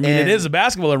there. I mean, it and- is a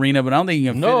basketball arena, but I don't think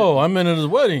you can fit No, I'm in at his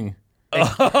wedding. And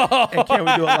can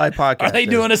we do a live podcast? Are they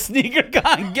doing a sneaker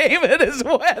con game at his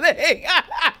wedding?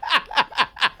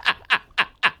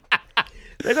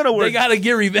 They're gonna wear. They got to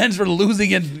get revenge for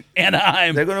losing in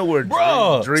Anaheim. They're gonna wear.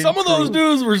 Bro, dream some of those crew.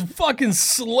 dudes were fucking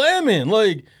slamming.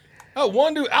 Like, that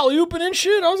one dude alley-ooping and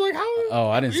shit. I was like, how? Oh,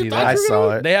 I didn't you see thought that. you I were saw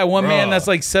gonna- it. They had one man Bruh. that's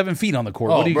like 7 feet on the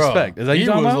court. what do you bro. expect? Is that he you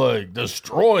talking was about? like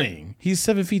destroying. He's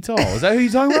 7 feet tall. Is that who you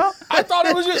talking about? I thought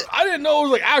it was just. I didn't know it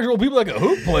was like actual people that could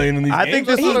hoop playing in these I games. think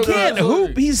this thought He it was can't like-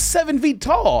 hoop. He's 7 feet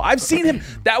tall. I've seen him.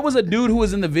 That was a dude who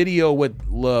was in the video with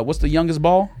what's the youngest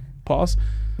ball? Pause.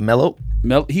 Mellow.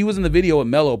 He was in the video with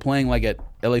Melo playing like at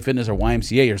LA Fitness or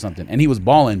YMCA or something, and he was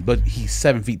balling, but he's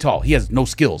 7 feet tall. He has no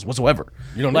skills whatsoever.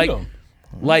 You don't like, need them.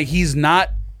 Like he's not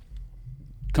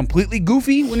completely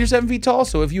goofy when you're 7 feet tall.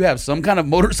 So if you have some kind of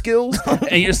motor skills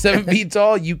and you're 7 feet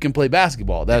tall, you can play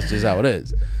basketball. That's just how it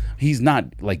is. He's not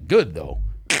like good though.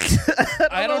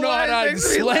 I don't know why how it to makes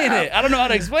me explain laugh. it. I don't know how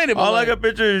to explain it. But All like, I can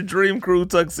picture is Dream Crew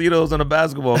tuxedos on a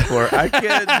basketball court. I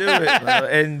can't do it. Bro.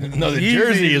 And No, the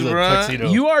jersey is a Yeezys, bro. tuxedo.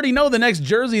 you already know the next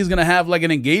jersey is gonna have like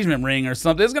an engagement ring or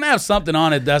something. It's gonna have something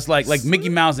on it that's like Mickey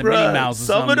Mouse and Minnie Bruh, Mouse. Or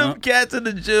some of something, them cats in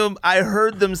the gym, I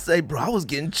heard them say, bro, I was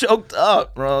getting choked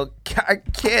up, bro. I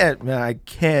can't, man. I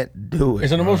can't do it.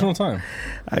 It's an bro. emotional time.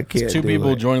 I can't Two do people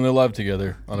it. joining their life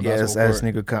together on a Yes, basketball at court.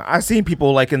 sneaker con. I seen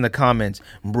people like in the comments,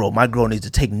 bro. My girl needs to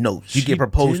take notes. You She get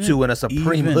proposed to in a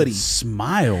Supreme even hoodie.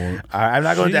 Smile. I'm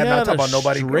not going. She I'm not had talking a about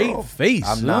nobody straight girl. face,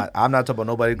 I'm huh? not. I'm not talking about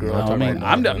nobody girl. No, I I'm talking mean, about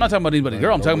I'm not talking about anybody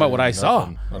girl. I'm talking about what I saw.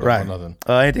 Nothing. I don't right. know nothing.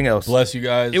 Anything else? Bless you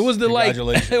guys. It was the like.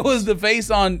 Congratulations. It was the face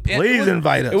on. Please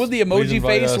invite us. It was the Please emoji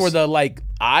invite face us. where the like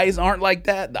eyes aren't like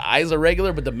that. The eyes are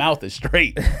regular, but the mouth is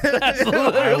straight. That's I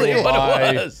literally will what buy-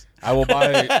 it was. I will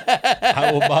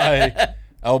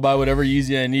buy whatever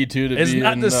Yeezy I need to It's be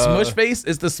not in, the smush face.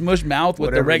 It's the smush mouth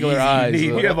with the Whatever regular Yeezy you eyes. need.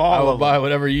 So- We have I all will of buy them.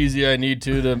 whatever Yeezy I need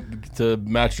to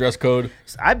match dress code.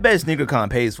 I bet SneakerCon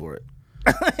pays for it.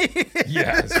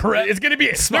 Yes, correct. It's gonna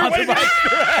be Sponsored by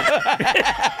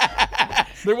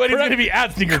Their wedding's going to be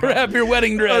at Sneaker Grab your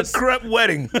wedding A dress. crepe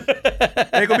wedding.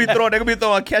 They're gonna be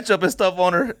throwing ketchup and stuff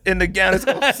on her in the gown. It's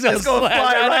gonna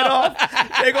fly right off.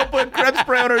 They're gonna put crepe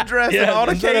spray on her dress and all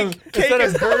the cake. Instead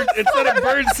of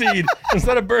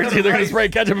bird seed, they're going to spray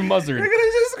ketchup and mustard. They're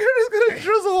just gonna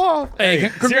drizzle off. Hey,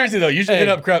 Seriously though, you should hit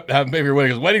up Crep have maybe your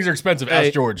wedding because weddings are expensive.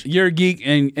 Ask George. You're a geek,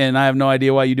 and I have no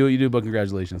idea why you do what you do, but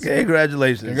congratulations. Okay,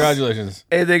 congratulations. Congratulations.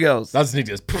 Anything else? That's sneak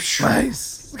this.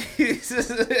 Nice.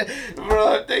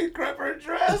 Bro, they crepe her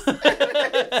dress. That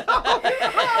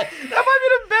might be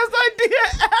the best idea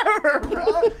ever,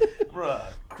 bro.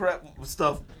 Crepe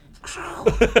stuff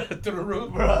to the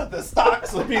roof, bro. The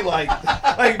stocks would be like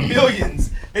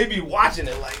millions. They'd be watching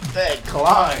it like that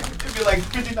climb. It'd be like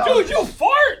 $50. Dude, you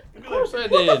fart! Of course I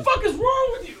did. What the fuck is wrong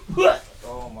with you?